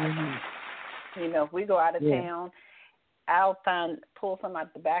surprise him. If we go out of town, I'll pull some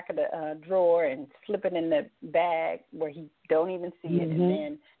out the back of the drawer and slip it in the bag where he don't even see it. And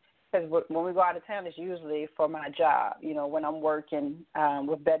then, because when we go out of town, it's usually for my job, when I'm working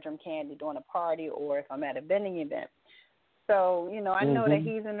with Bedroom Candy doing a party, or if I'm at a vending event. So, I know that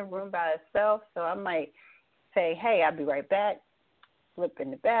he's in the room by himself, so I might say, hey, I'll be right back, slip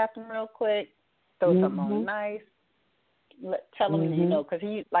in the bathroom real quick, throw something on nice, tell him, because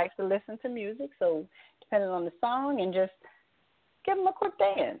he likes to listen to music, so depending on the song, and just give them a quick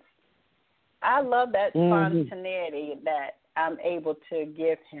dance. I love that spontaneity that I'm able to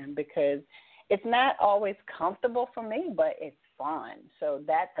give him because it's not always comfortable for me, but it's fun. So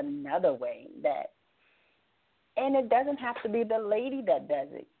that's another way that, and it doesn't have to be the lady that does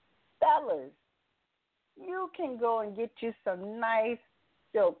it. Fellas, you can go and get you some nice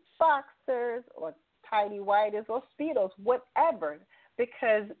silk boxers or tidy whities or Speedos, whatever,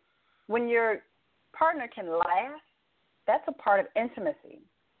 because when your partner can laugh, that's a part of intimacy.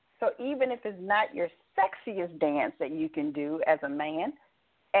 So even if it's not your sexiest dance that you can do as a man,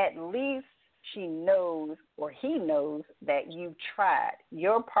 at least she knows or he knows that you've tried.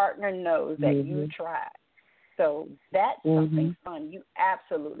 Your partner knows that you tried. So that's something fun you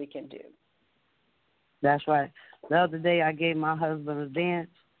absolutely can do. That's right. The other day I gave my husband a dance,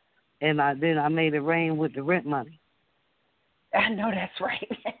 and I made it rain with the rent money. I know that's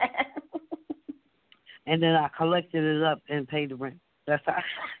right. And then I collected it up and paid the rent. That's how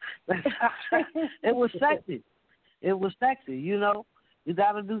it was sexy. It was sexy, you know. You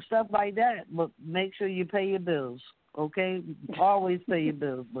got to do stuff like that, but make sure you pay your bills, okay? Always pay your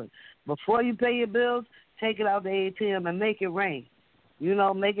bills. But before you pay your bills, take it out the ATM and make it rain. You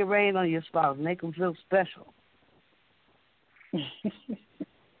know, make it rain on your spouse. Make them feel special.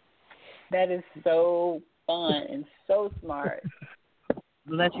 That is so fun and so smart.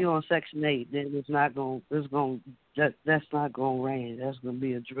 Unless you're on Section 8, then that's not going to rain. That's going to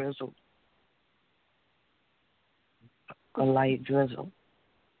be a drizzle. A light drizzle.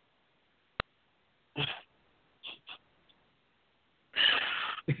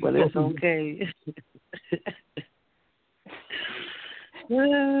 But it's okay. I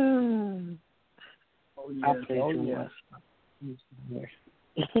play too much.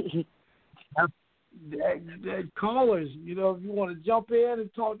 Callers, you know, if you want to jump in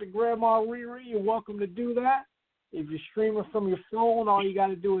and talk to Grandma ReRe, you're welcome to do that. If you're streaming from your phone, all you got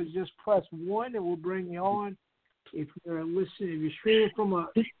to do is just press 1 and we'll bring you on. If you're listening, if you're streaming from a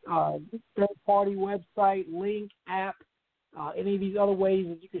third-party website, link, app, any of these other ways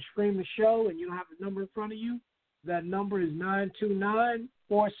that you can stream the show and you don't have the number in front of you, that number is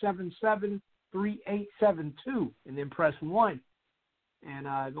 929-477-3872, and then press 1. And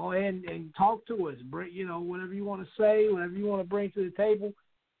go ahead and talk to us. Bring, you know, whatever you want to say, whatever you want to bring to the table,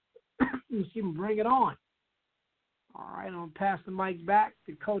 bring it on. All right, I'm going to pass the mic back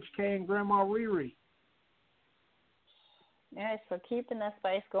to Coach K and Grandma ReRe. Yeah, so keeping that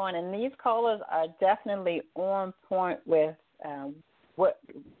spice going. And these callers are definitely on point with what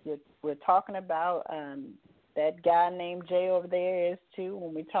we're talking about. That guy named Jay over there is too,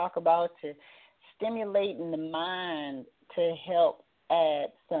 when we talk about to stimulating the mind to help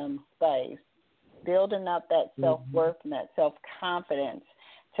add some spice, building up that self-worth and that self-confidence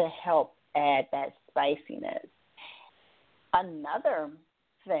to help add that spiciness. Another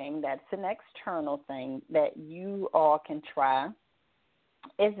thing that's an external thing that you all can try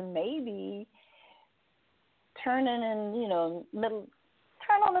is maybe turn on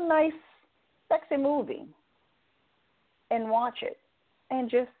a nice sexy movie and watch it and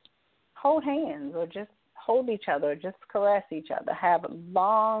just hold hands or just hold each other, just caress each other, have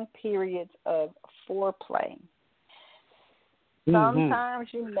long periods of foreplay.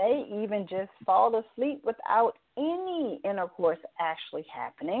 Sometimes you may even just fall asleep without any intercourse actually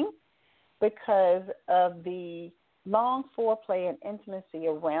happening because of the long foreplay and intimacy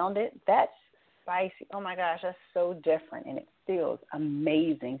around it. That's spicy. Oh, my gosh, that's so different, and it feels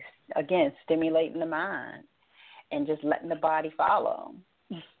amazing. Again, stimulating the mind and just letting the body follow.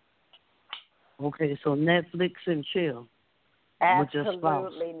 Okay, so Netflix and chill.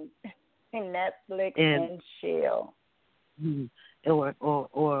 Absolutely. Netflix and chill. Or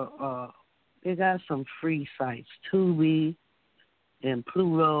they got some free sites, Tubi and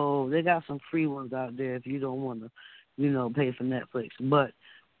Pluto. They got some free ones out there if you don't want to, pay for Netflix. But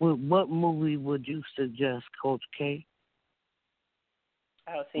what movie would you suggest, Coach K?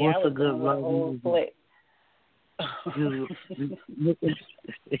 Oh, see, what's I was a good love movie?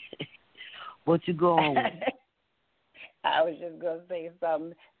 What you going with? I was just going to say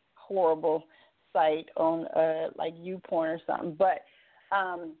some horrible site on like YouPorn or something, but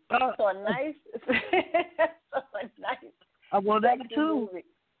so a nice, well, that too. Movie.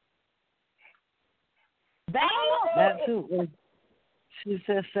 That too. She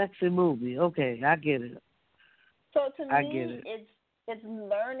said sexy movie. Okay, I get it. So to me, it's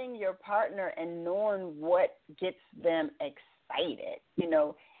learning your partner and knowing what gets them excited.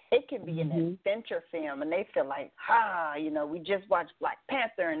 It could be an adventure film, and they feel like, we just watched Black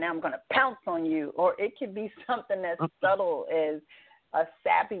Panther, and now I'm going to pounce on you. Or it could be something as subtle as a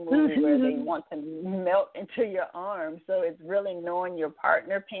sappy movie where they want to melt into your arms. So it's really knowing your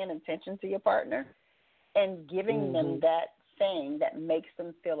partner, paying attention to your partner, and giving them that thing that makes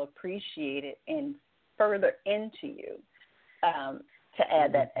them feel appreciated and further into you to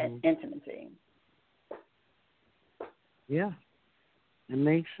add that intimacy. Yeah, it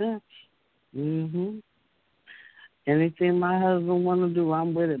makes sense. Anything my husband want to do,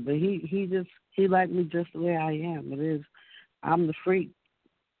 I'm with it. But he like me just the way I am. It is, I'm the freak,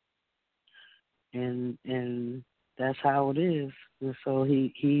 and that's how it is. And so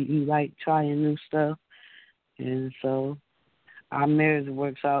he like trying new stuff, and so our marriage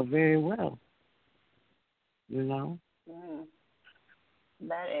works out very well. You know.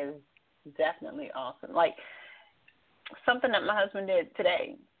 That is definitely awesome. Like something that my husband did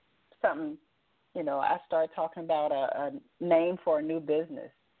today. Something. I started talking about a name for a new business.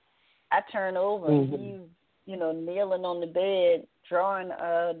 I turn over and he's, kneeling on the bed, drawing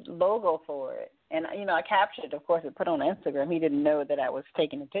a logo for it. And, I captured it, of course, and put it on Instagram. He didn't know that I was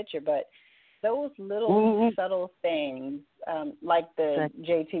taking a picture. But those little subtle things, like the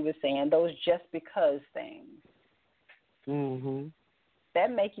JT was saying, those just because things,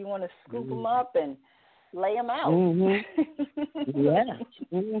 that make you want to scoop them up and lay them out.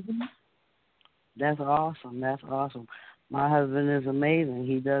 That's awesome. My husband is amazing.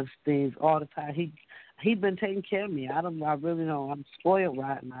 He does things all the time. He been taking care of me. I really don't. I'm spoiled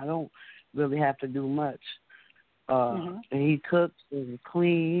rotten. I don't really have to do much. And he cooks and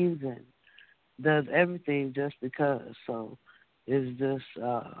cleans and does everything just because. So it's just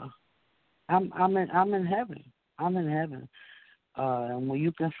I'm in heaven. I'm in heaven. And when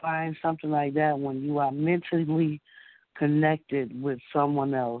you can find something like that, when you are mentally connected with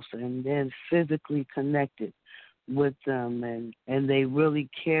someone else and then physically connected with them and they really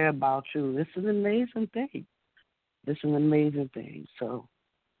care about you, it's an amazing thing. So,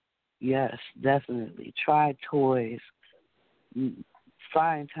 yes, definitely. Try toys.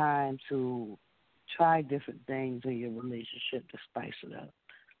 Find time to try different things in your relationship to spice it up.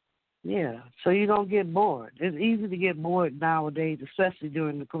 Yeah, so you don't get bored. It's easy to get bored nowadays, especially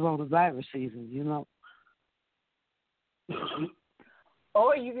during the coronavirus season,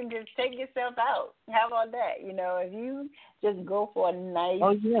 Or you can just take yourself out. How about that? If you just go for a nice,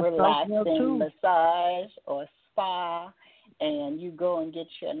 relaxing massage or spa, and you go and get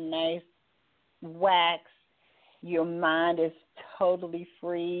your nice wax, your mind is totally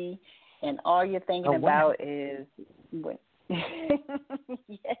free, and all you're thinking about is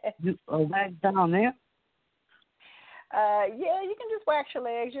a wax down there? Yeah, you can just wax your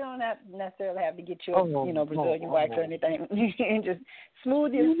legs. You don't necessarily have to get your, Brazilian wax or anything. You can just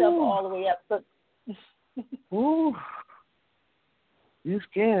smooth yourself all the way up. But ooh, you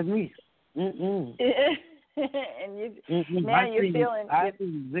scared me. And now you're feeling. I've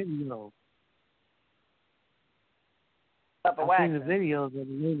seen videos. I've seen the videos of the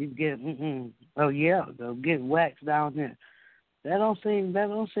ladies get. They'll get waxed down there. That don't seem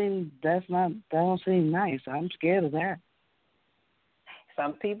nice. I'm scared of that.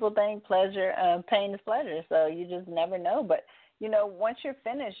 Some people think pain is pleasure, so you just never know. But, once you're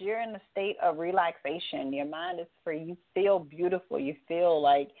finished, you're in a state of relaxation. Your mind is free. You feel beautiful. You feel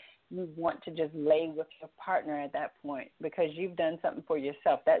like you want to just lay with your partner at that point because you've done something for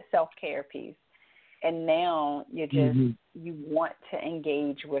yourself, that self-care piece. And now you just you want to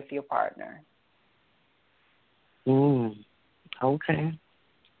engage with your partner. Okay.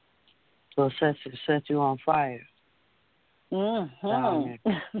 So set you on fire. Down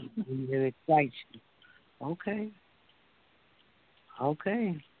there. It excites you. Okay.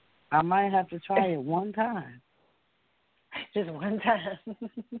 I might have to try it one time. Just one time.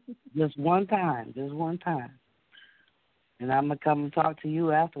 Just one time. And I'm going to come and talk to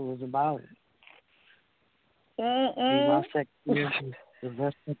you afterwards about it. My sex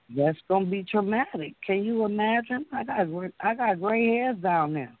that's going to be traumatic. Can you imagine? I got gray hairs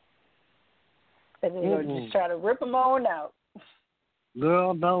down there. And then you'll just try to rip them on out.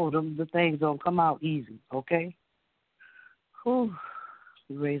 Girl, no, the things don't come out easy, okay? Whew.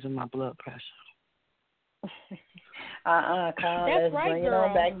 Raising my blood pressure. Carl, that's right, bring girl. it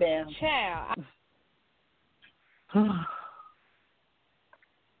on back down. Child.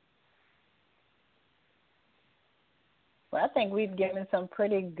 Well, I think we've given some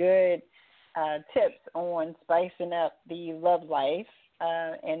pretty good tips on spicing up the love life.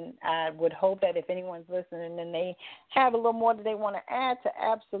 And I would hope that if anyone's listening and they have a little more that they want to add, to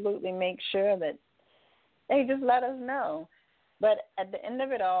absolutely make sure that they just let us know. But at the end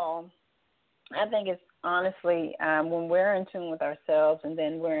of it all, I think it's honestly when we're in tune with ourselves and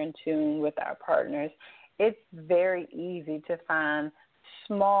then we're in tune with our partners, it's very easy to find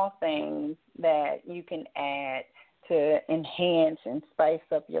small things that you can add to enhance and spice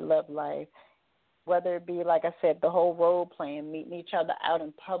up your love life, whether it be, like I said, the whole role playing, meeting each other out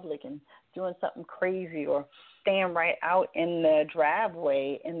in public and doing something crazy, or staying right out in the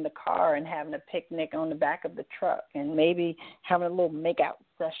driveway in the car and having a picnic on the back of the truck, and maybe having a little make-out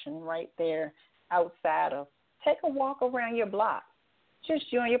session right there outside, of take a walk around your block.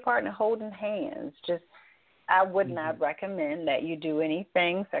 Just you and your partner holding hands. I would not recommend that you do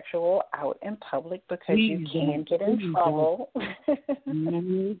anything sexual out in public, because you can get in trouble.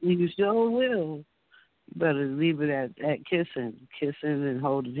 You sure will. You better leave it at kissing and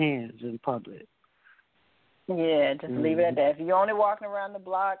holding hands in public. Yeah, just leave it at that. If you're only walking around the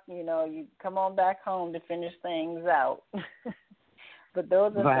block, you come on back home to finish things out. But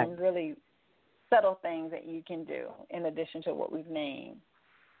those are some really subtle things that you can do in addition to what we've named.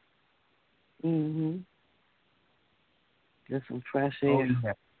 Just some fresh air.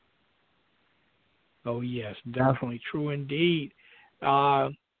 Oh yes, definitely true indeed.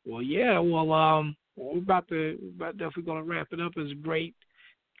 We're definitely going to wrap it up. It's a great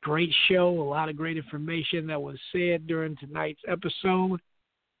show. A lot of great information that was said during tonight's episode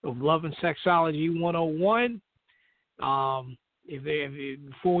of Love and Sexology 101.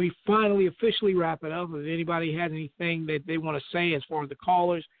 Before we finally officially wrap it up, if anybody has anything that they want to say as far as the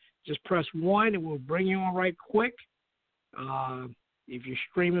callers, just press 1 and we'll bring you on right quick. If you're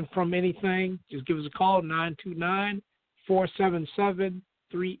streaming from anything, just give us a call,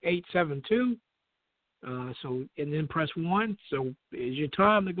 929-477-3872. And then press 1. So it's your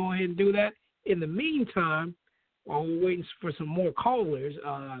time to go ahead and do that. In the meantime, while we're waiting for some more callers,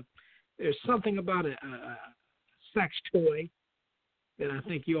 there's something about a sex toy that I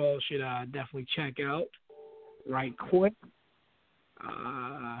think you all should definitely check out right quick.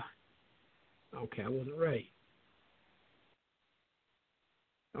 Okay, I wasn't ready.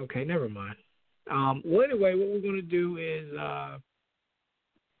 Okay, never mind. Well, anyway, what we're going to do is...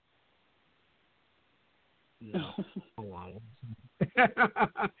 No, hold on.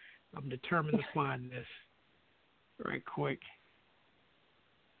 I'm determined to find this right quick.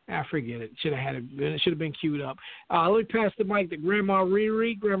 I forget it. It should have been queued up. Let me pass the mic to Grandma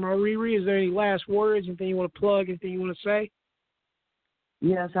ReRe. Grandma ReRe, is there any last words? Anything you want to plug? Anything you want to say?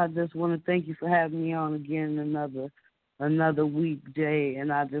 Yes, I just want to thank you for having me on again another weekday,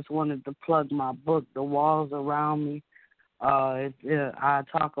 and I just wanted to plug my book, The Walls Around Me. I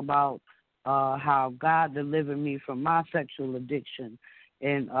talk about how God delivered me from my sexual addiction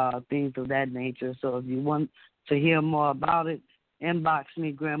and things of that nature. So if you want to hear more about it, inbox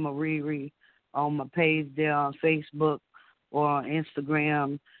me, Grandma ReRe, on my page there on Facebook or on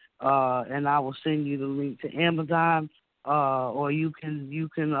Instagram, and I will send you the link to Amazon, or you can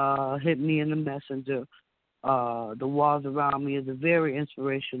hit me in the messenger. The Walls Around Me is a very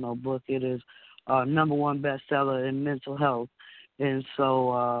inspirational book. It is #1 bestseller in mental health. And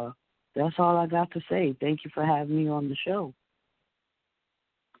so that's all I got to say. Thank you for having me on the show.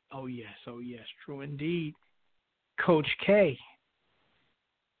 Oh, yes, true indeed. Coach K.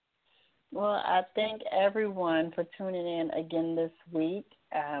 Well, I thank everyone for tuning in again this week.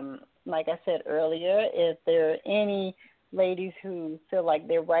 Like I said earlier, if there are any ladies who feel like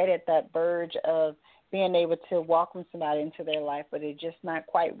they're right at that verge of being able to welcome somebody into their life, but they're just not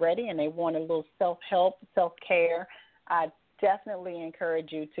quite ready and they want a little self-help, self-care, I definitely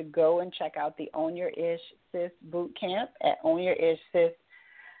encourage you to go and check out the Own Your Ish Sis Boot Camp at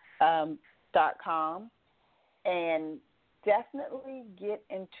ownyourishsis.com, and definitely get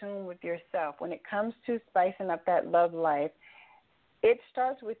in tune with yourself. When it comes to spicing up that love life, it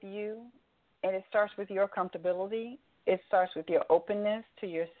starts with you, and it starts with your comfortability. It starts with your openness to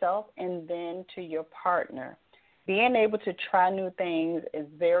yourself and then to your partner. Being able to try new things is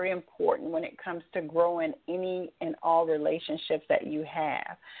very important when it comes to growing any and all relationships that you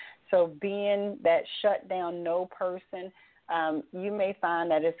have. So being that shut down no person, you may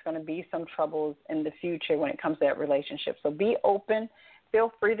find that it's going to be some troubles in the future when it comes to that relationship. So be open.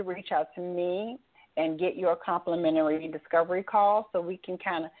 Feel free to reach out to me and get your complimentary discovery call so we can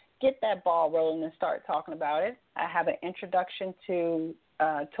kind of get that ball rolling and start talking about it. I have an introduction to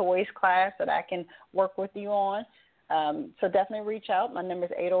toys class that I can work with you on. So definitely reach out. My number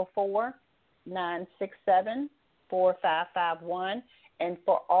is 804-967-4551. And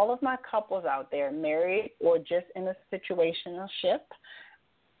for all of my couples out there, married or just in a situationship,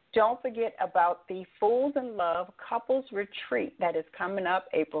 don't forget about the Fools in Love Couples Retreat that is coming up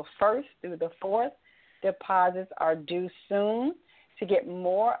April 1st through the 4th. Deposits are due soon. to get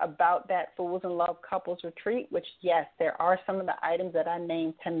more about that Fools in Love Couples Retreat, which, yes, there are some of the items that I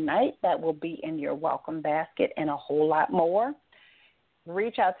named tonight that will be in your welcome basket and a whole lot more,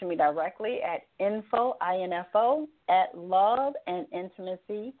 reach out to me directly at info at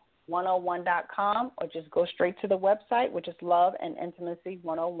loveandintimacy101.com, or just go straight to the website, which is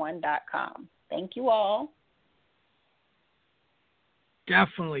loveandintimacy101.com. Thank you all.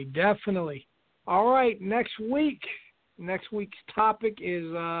 Definitely. All right, next week's topic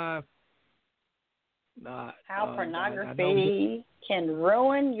is how pornography can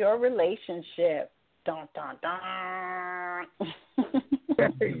ruin your relationship. Dun, dun, dun.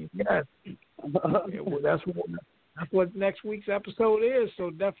 Yes. Well, that's what next week's episode is, so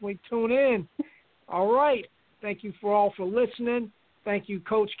definitely tune in. All right. Thank you all for listening. Thank you,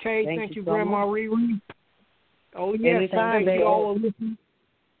 Coach K. Thank you, Grandma ReRe. Oh, yes. Anytime, thank you all the listeners.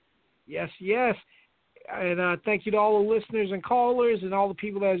 Yes. And thank you to all the listeners and callers and all the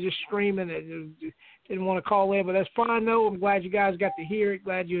people that are just streaming and didn't want to call in, but that's fine, though. I'm glad you guys got to hear it.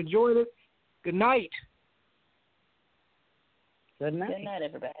 Glad you enjoyed it. Good night. Good night. Good night,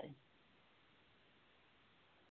 everybody.